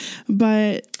know.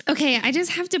 But okay, I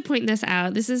just have to point this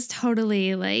out. This is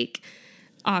totally like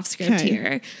off script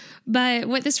here. But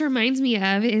what this reminds me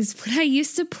of is when I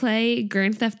used to play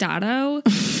Grand Theft Auto,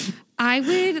 I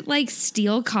would like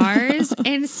steal cars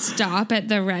and stop at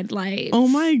the red light. Oh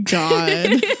my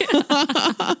God.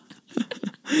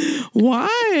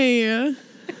 Why?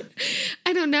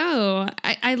 I don't know.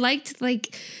 I liked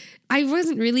like, I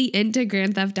wasn't really into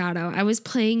Grand Theft Auto. I was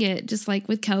playing it just like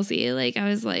with Kelsey. Like I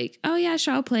was like, oh yeah,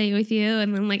 sure, I'll play with you.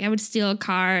 And then like I would steal a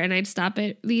car and I'd stop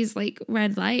at these like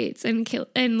red lights and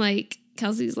like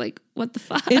Kelsey's like, what the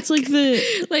fuck? It's like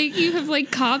like you have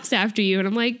like cops after you. And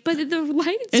I'm like, but the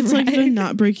lights It's red. like the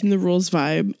not breaking the rules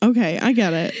vibe. Okay, I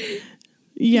get it.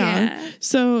 Yeah.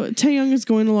 So Taeyong is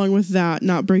going along with that,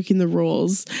 not breaking the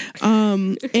rules.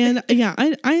 And yeah,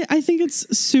 I think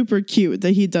it's super cute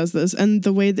that he does this, and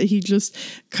the way that he just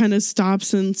kind of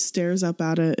stops and stares up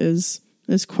at it is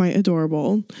quite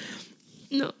adorable.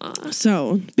 No.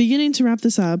 So, beginning to wrap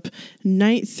this up,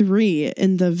 night 3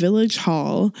 in the village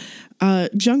hall,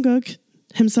 Jungkook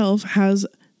himself has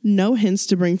no hints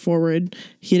to bring forward.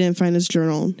 He didn't find his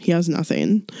journal. He has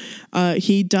nothing.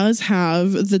 He does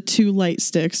have the 2 light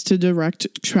sticks to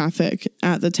direct traffic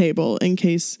at the table in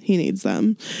case he needs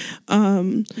them.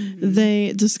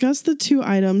 They discuss the 2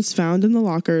 items found in the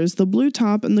lockers, the blue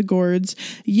top and the gourds.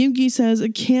 Yoongi says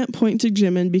it can't point to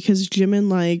Jimin because Jimin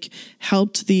like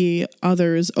helped the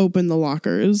others open the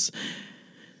lockers.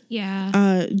 Yeah.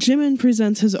 Jimin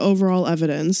presents his overall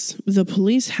evidence: the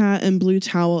police hat and blue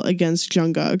towel against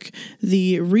Jungkook,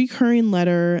 the recurring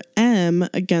letter M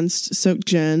against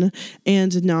Seokjin,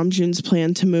 and Namjoon's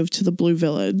plan to move to the Blue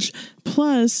Village,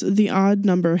 plus the odd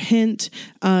number hint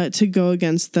to go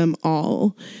against them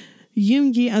all.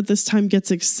 Yoongi at this time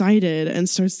gets excited and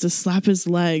starts to slap his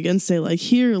leg and say like,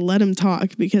 here, let him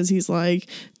talk, because he's like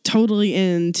totally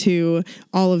into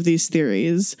all of these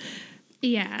theories.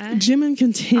 Yeah. Jimin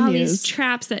continues. All these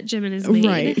traps that Jimin has made.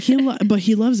 Right. But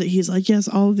he loves it. He's like, yes,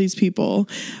 all of these people.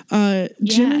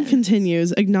 Jimin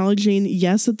continues, acknowledging,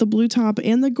 yes, that the blue top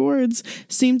and the gourds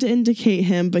seem to indicate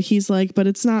him, but he's like, but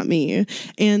it's not me.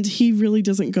 And he really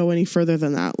doesn't go any further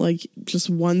than that. Like, just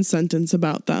one sentence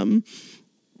about them.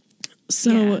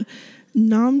 So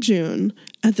Namjoon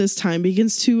at this time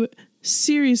begins to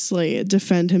seriously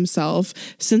defend himself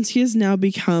since he has now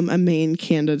become a main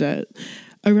candidate.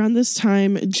 Around this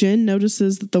time, Jin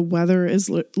notices that the weather is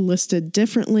listed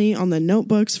differently on the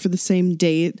notebooks for the same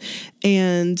date,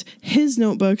 and his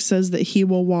notebook says that he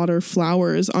will water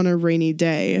flowers on a rainy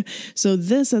day. So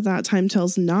this at that time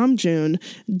tells Namjoon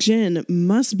Jin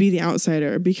must be the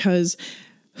outsider, because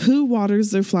who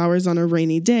waters their flowers on a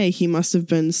rainy day? He must have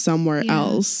been somewhere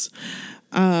else.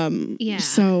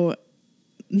 So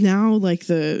now, like,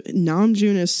 the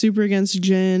Namjoon is super against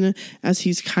Jin, as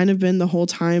he's kind of been the whole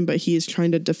time, but he's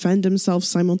trying to defend himself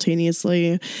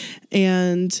simultaneously.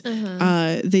 And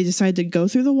they decide to go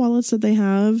through the wallets that they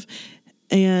have.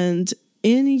 And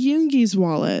in Yoongi's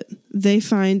wallet, they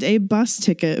find a bus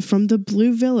ticket from the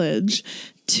Blue Village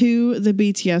to the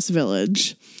BTS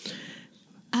village.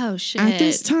 Oh, shit. At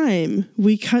this time,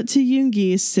 we cut to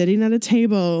Yoongi sitting at a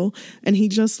table, and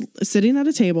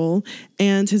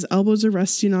and his elbows are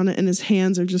resting on it, and his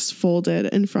hands are just folded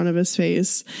in front of his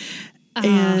face.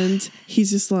 And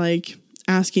he's just like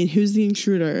asking, who's the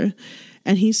intruder?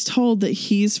 And he's told that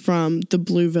he's from the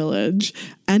Blue Village.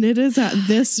 And it is at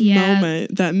this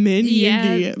moment that Min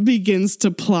Yoongi begins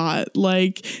to plot.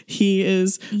 Like, he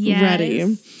is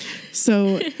ready.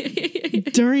 So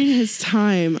during his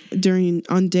time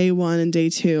on day 1 and day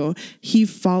 2, he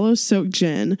follows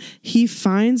Seokjin. He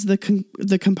finds the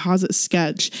composite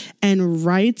sketch and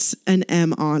writes an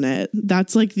M on it.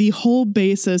 That's like the whole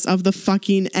basis of the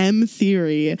fucking M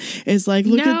theory, is like,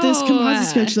 look at this composite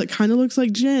sketch that kind of looks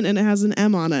like Jin and it has an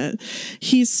M on it.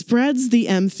 He spreads the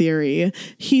M theory.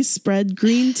 He spread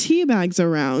green tea bags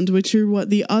around, which are what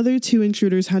the other 2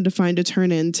 intruders had to find to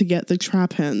turn in to get the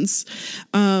trap hints.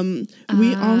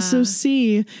 We also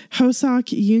see Hoseok,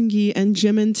 Yoongi, and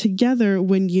Jimin together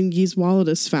when Yoongi's wallet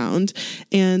is found.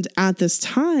 And at this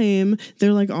time,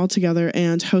 they're like all together,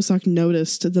 and Hoseok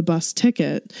noticed the bus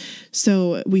ticket.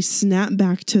 So we snap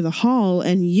back to the hall,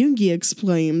 and Yoongi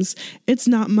exclaims, "It's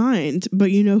not mine,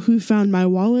 but you know who found my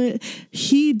wallet?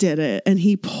 He did it." And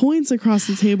he points across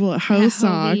the table at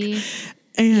Hoseok.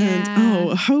 And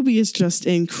Hobie is just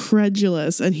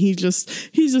incredulous, and he's just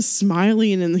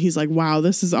smiling, and he's like, wow,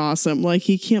 this is awesome. Like,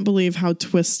 he can't believe how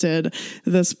twisted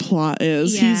this plot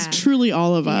is. He's truly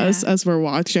all of us as we're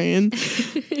watching.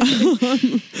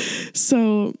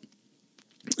 So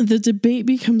the debate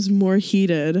becomes more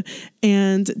heated,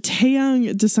 and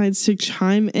Taeyang decides to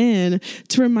chime in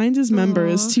to remind his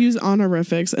members to use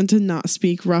honorifics and to not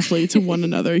speak roughly to one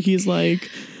another. He's like,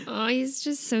 oh, he's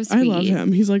just so sweet. I love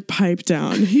him. He's like, pipe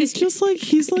down. He's just like,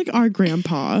 he's like our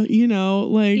grandpa, you know,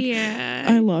 like,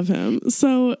 I love him.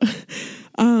 So,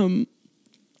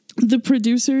 the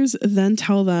producers then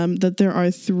tell them that there are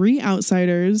 3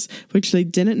 outsiders, which they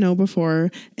didn't know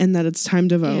before, and that it's time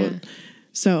to vote.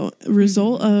 So,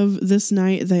 result of this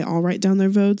night, they all write down their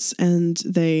votes, and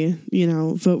they,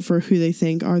 vote for who they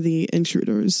think are the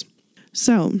intruders.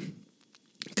 So,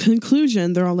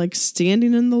 conclusion, they're all like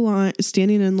standing in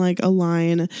like a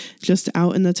line just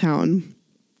out in the town,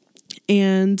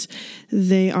 and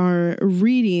they are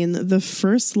reading the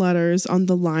first letters on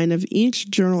the line of each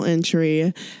journal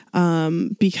entry,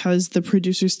 because the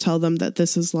producers tell them that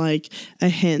this is like a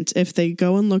hint. If they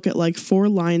go and look at like 4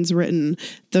 lines written,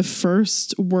 the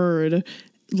first word,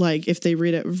 like if they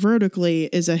read it vertically,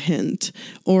 is a hint,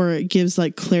 or it gives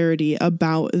like clarity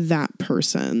about that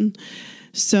person.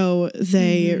 So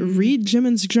they read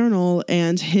Jimin's journal,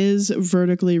 and his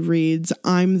vertically reads,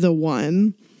 "I'm the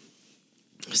one."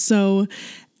 So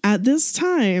at this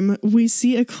time, we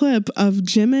see a clip of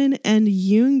Jimin and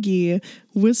Yoongi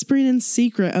whispering in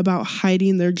secret about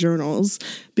hiding their journals,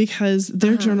 because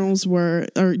their journals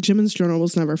Jimin's journal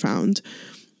was never found.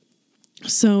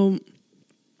 So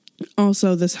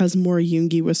also this has more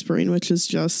Yoongi whispering, which is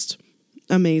just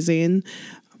amazing.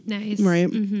 Nice. Right?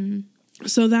 Mm-hmm.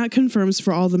 So that confirms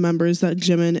for all the members that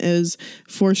Jimin is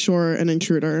for sure an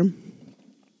intruder.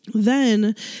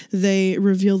 Then they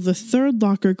reveal the 3rd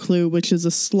locker clue, which is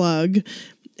a slug,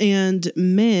 and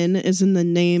Min is in the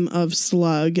name of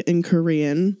slug in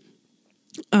Korean.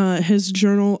 His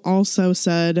journal also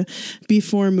said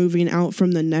before moving out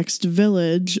from the next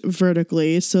village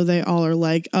vertically, so they all are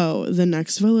like, oh, the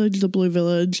next village, the Blue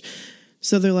Village.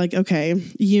 So they're like, okay,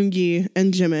 Yoongi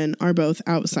and Jimin are both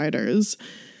outsiders.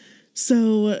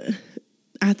 So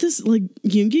at this, like,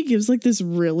 Yoongi gives like this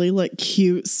really like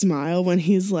cute smile when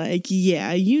he's like,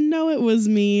 yeah, you know, it was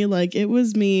me. Like, it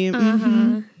was me.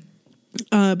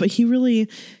 But he really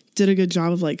did a good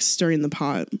job of like stirring the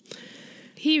pot.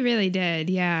 He really did.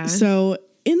 Yeah. So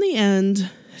in the end,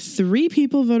 3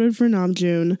 people voted for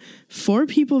Namjoon, 4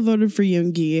 people voted for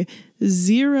Yoongi,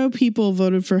 0 people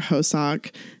voted for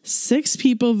Hoseok, 6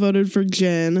 people voted for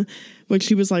Jin, which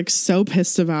he was like so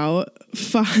pissed about.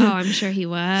 I'm sure he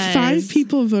was. 5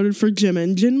 people voted for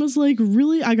Jimin. Jin was like,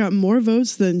 really? I got more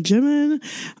votes than Jimin.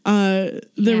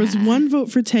 There was 1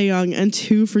 vote for Taehyung and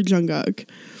 2 for Jungkook.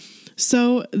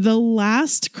 So the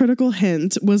last critical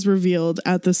hint was revealed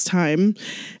at this time,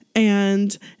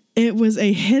 and it was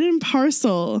a hidden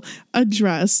parcel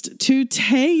addressed to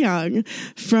Taehyung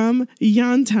from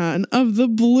Yantan of the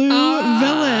Blue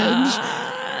Village.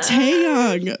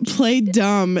 Taehyung played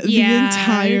dumb the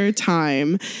entire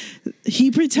time.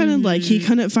 He pretended like he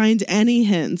couldn't find any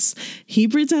hints. He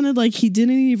pretended like he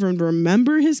didn't even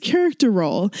remember his character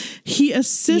role. He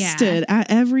assisted at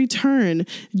every turn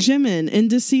Jimin in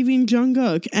deceiving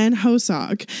Jungkook and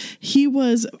Hoseok. He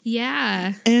was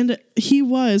and he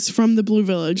was from the Blue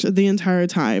Village the entire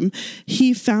time.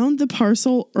 He found the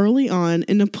parcel early on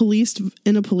in a police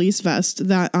vest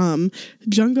that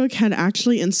Jungkook had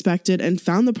actually inspected and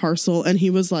found the parcel, and he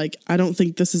was like, I don't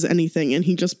think this is anything, and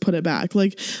he just put it back.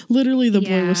 Like, literally the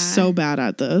boy was so bad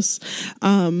at this.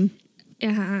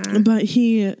 But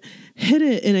he hid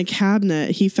it in a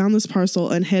cabinet. He found this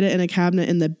parcel and hid it in a cabinet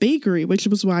in the bakery, which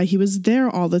was why he was there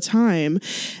all the time.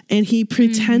 And he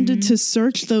pretended to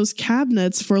search those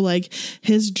cabinets for like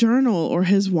his journal or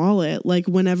his wallet, like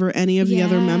whenever any of the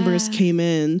other members came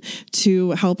in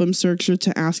to help him search or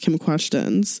to ask him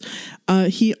questions.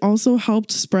 He also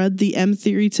helped spread the M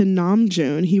theory to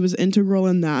Namjoon. He was integral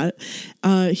in that.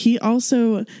 He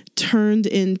also turned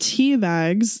in tea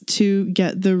bags to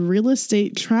get the real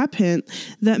estate trap hint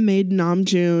that made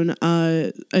Namjoon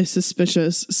a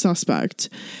suspicious suspect.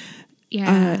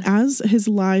 As his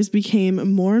lies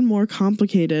became more and more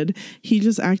complicated, he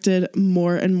just acted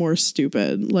more and more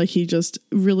stupid. Like, he just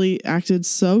really acted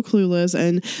so clueless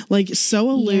and like so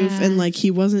aloof and like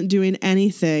he wasn't doing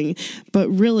anything. But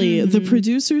really, the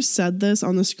producers said this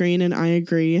on the screen, and I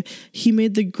agree. He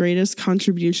made the greatest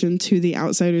contribution to The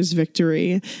Outsiders'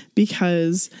 victory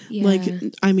because, like,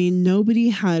 I mean, nobody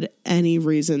had any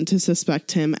reason to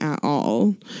suspect him at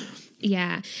all.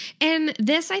 Yeah. And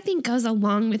this, I think, goes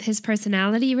along with his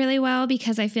personality really well,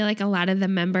 because I feel like a lot of the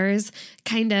members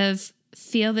kind of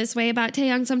feel this way about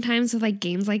Taehyung sometimes with like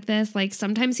games like this. Like,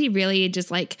 sometimes he really just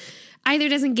like either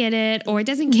doesn't get it or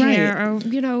doesn't care or,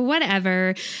 you know,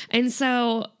 whatever. And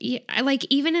so, like,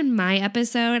 even in my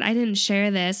episode, I didn't share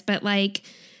this, but like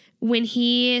when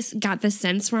he got the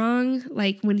sense wrong,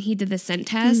 like when he did the scent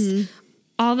test,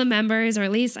 all the members, or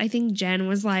at least I think Jen,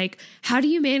 was like, how do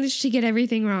you manage to get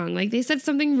everything wrong? Like, they said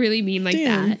something really mean like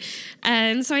that.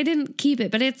 And so I didn't keep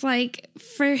it. But it's like,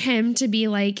 for him to be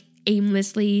like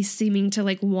aimlessly seeming to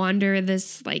like wander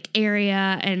this like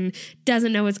area and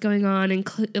doesn't know what's going on and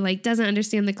like doesn't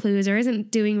understand the clues or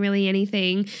isn't doing really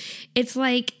anything, it's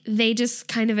like they just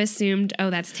kind of assumed,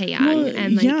 oh, that's Taehyung,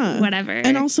 and like whatever.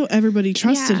 And also everybody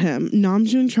trusted him.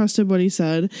 Namjoon trusted what he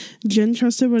said, Jin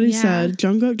trusted what he said,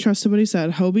 Jungkook trusted what he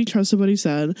said, Hobie trusted what he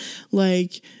said,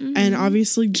 like, and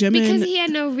obviously Jimin, because he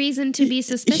had no reason to be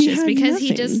suspicious, because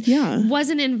he just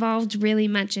wasn't involved really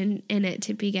much in it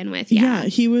to begin with.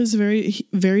 He was very,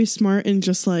 very smart, and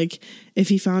just like if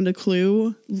he found a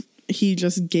clue, he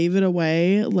just gave it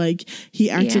away. Like, he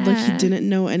acted like he didn't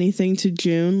know anything to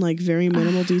June, like very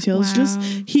minimal details. Just,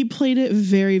 he played it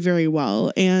very, very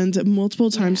well. And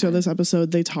multiple times throughout this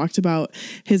episode, they talked about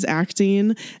his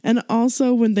acting. And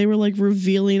also when they were like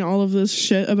revealing all of this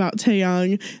shit about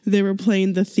Taehyung, they were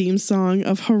playing the theme song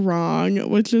of Harang,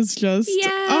 which is just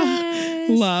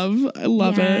love. I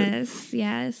love it.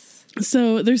 Yes.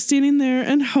 So they're standing there,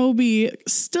 and Hobie,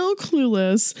 still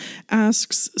clueless,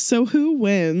 asks, so who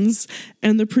wins?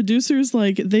 And the producers,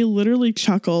 like, they literally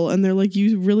chuckle, and they're like,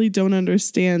 you really don't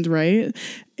understand, right?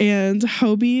 And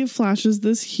Hobie flashes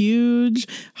this huge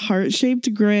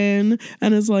heart-shaped grin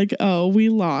and is like, oh, we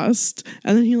lost.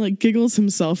 And then he like giggles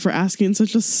himself for asking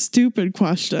such a stupid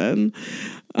question.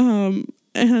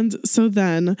 And so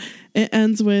then it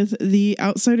ends with the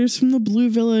outsiders from the Blue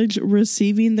Village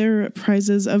receiving their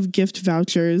prizes of gift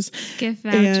vouchers.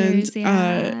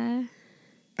 And,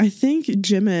 I think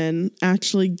Jimin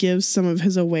actually gives some of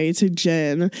his away to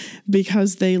Jin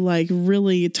because they like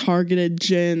really targeted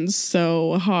Jin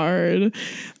so hard.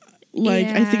 Like,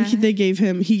 I think he gave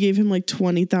him like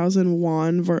 20,000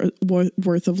 won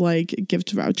worth of like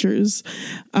gift vouchers.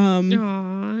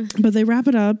 But they wrap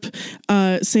it up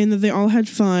saying that they all had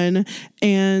fun,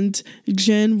 and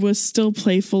Jin was still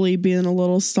playfully being a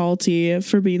little salty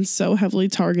for being so heavily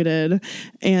targeted.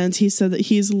 And he said that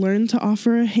he's learned to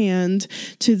offer a hand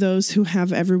to those who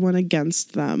have everyone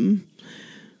against them.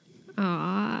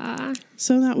 Aww.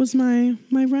 So that was my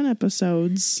run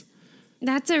episodes.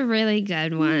 That's a really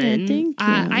good one. Yeah, thank you.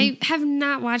 I have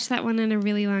not watched that one in a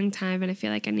really long time, and I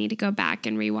feel like I need to go back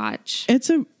and rewatch.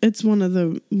 It's one of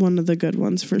the good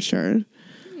ones for sure.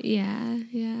 Yeah.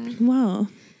 Well.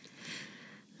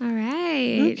 All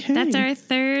right. Okay. That's our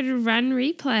third run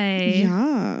replay.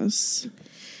 Yes.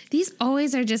 These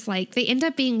always are just like, they end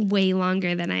up being way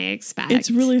longer than I expect. It's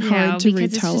really hard to retell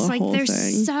it's just a like, whole there's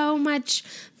thing. so much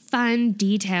fun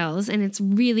details, and it's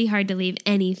really hard to leave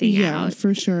anything out. Yeah,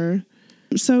 for sure.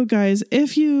 So guys,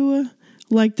 if you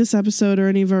like this episode or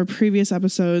any of our previous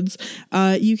episodes,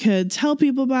 you could tell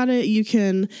people about it. You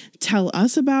can tell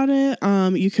us about it.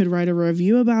 You could write a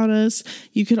review about us.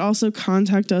 You could also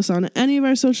contact us on any of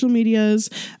our social medias,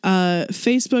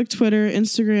 Facebook, Twitter,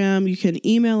 Instagram. You can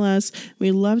email us.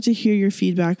 We love to hear your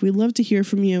feedback. We love to hear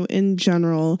from you in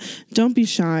general. Don't be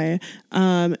shy.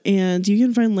 And you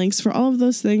can find links for all of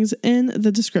those things in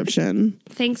the description.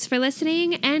 Thanks for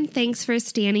listening, and thanks for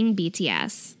standing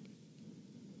BTS.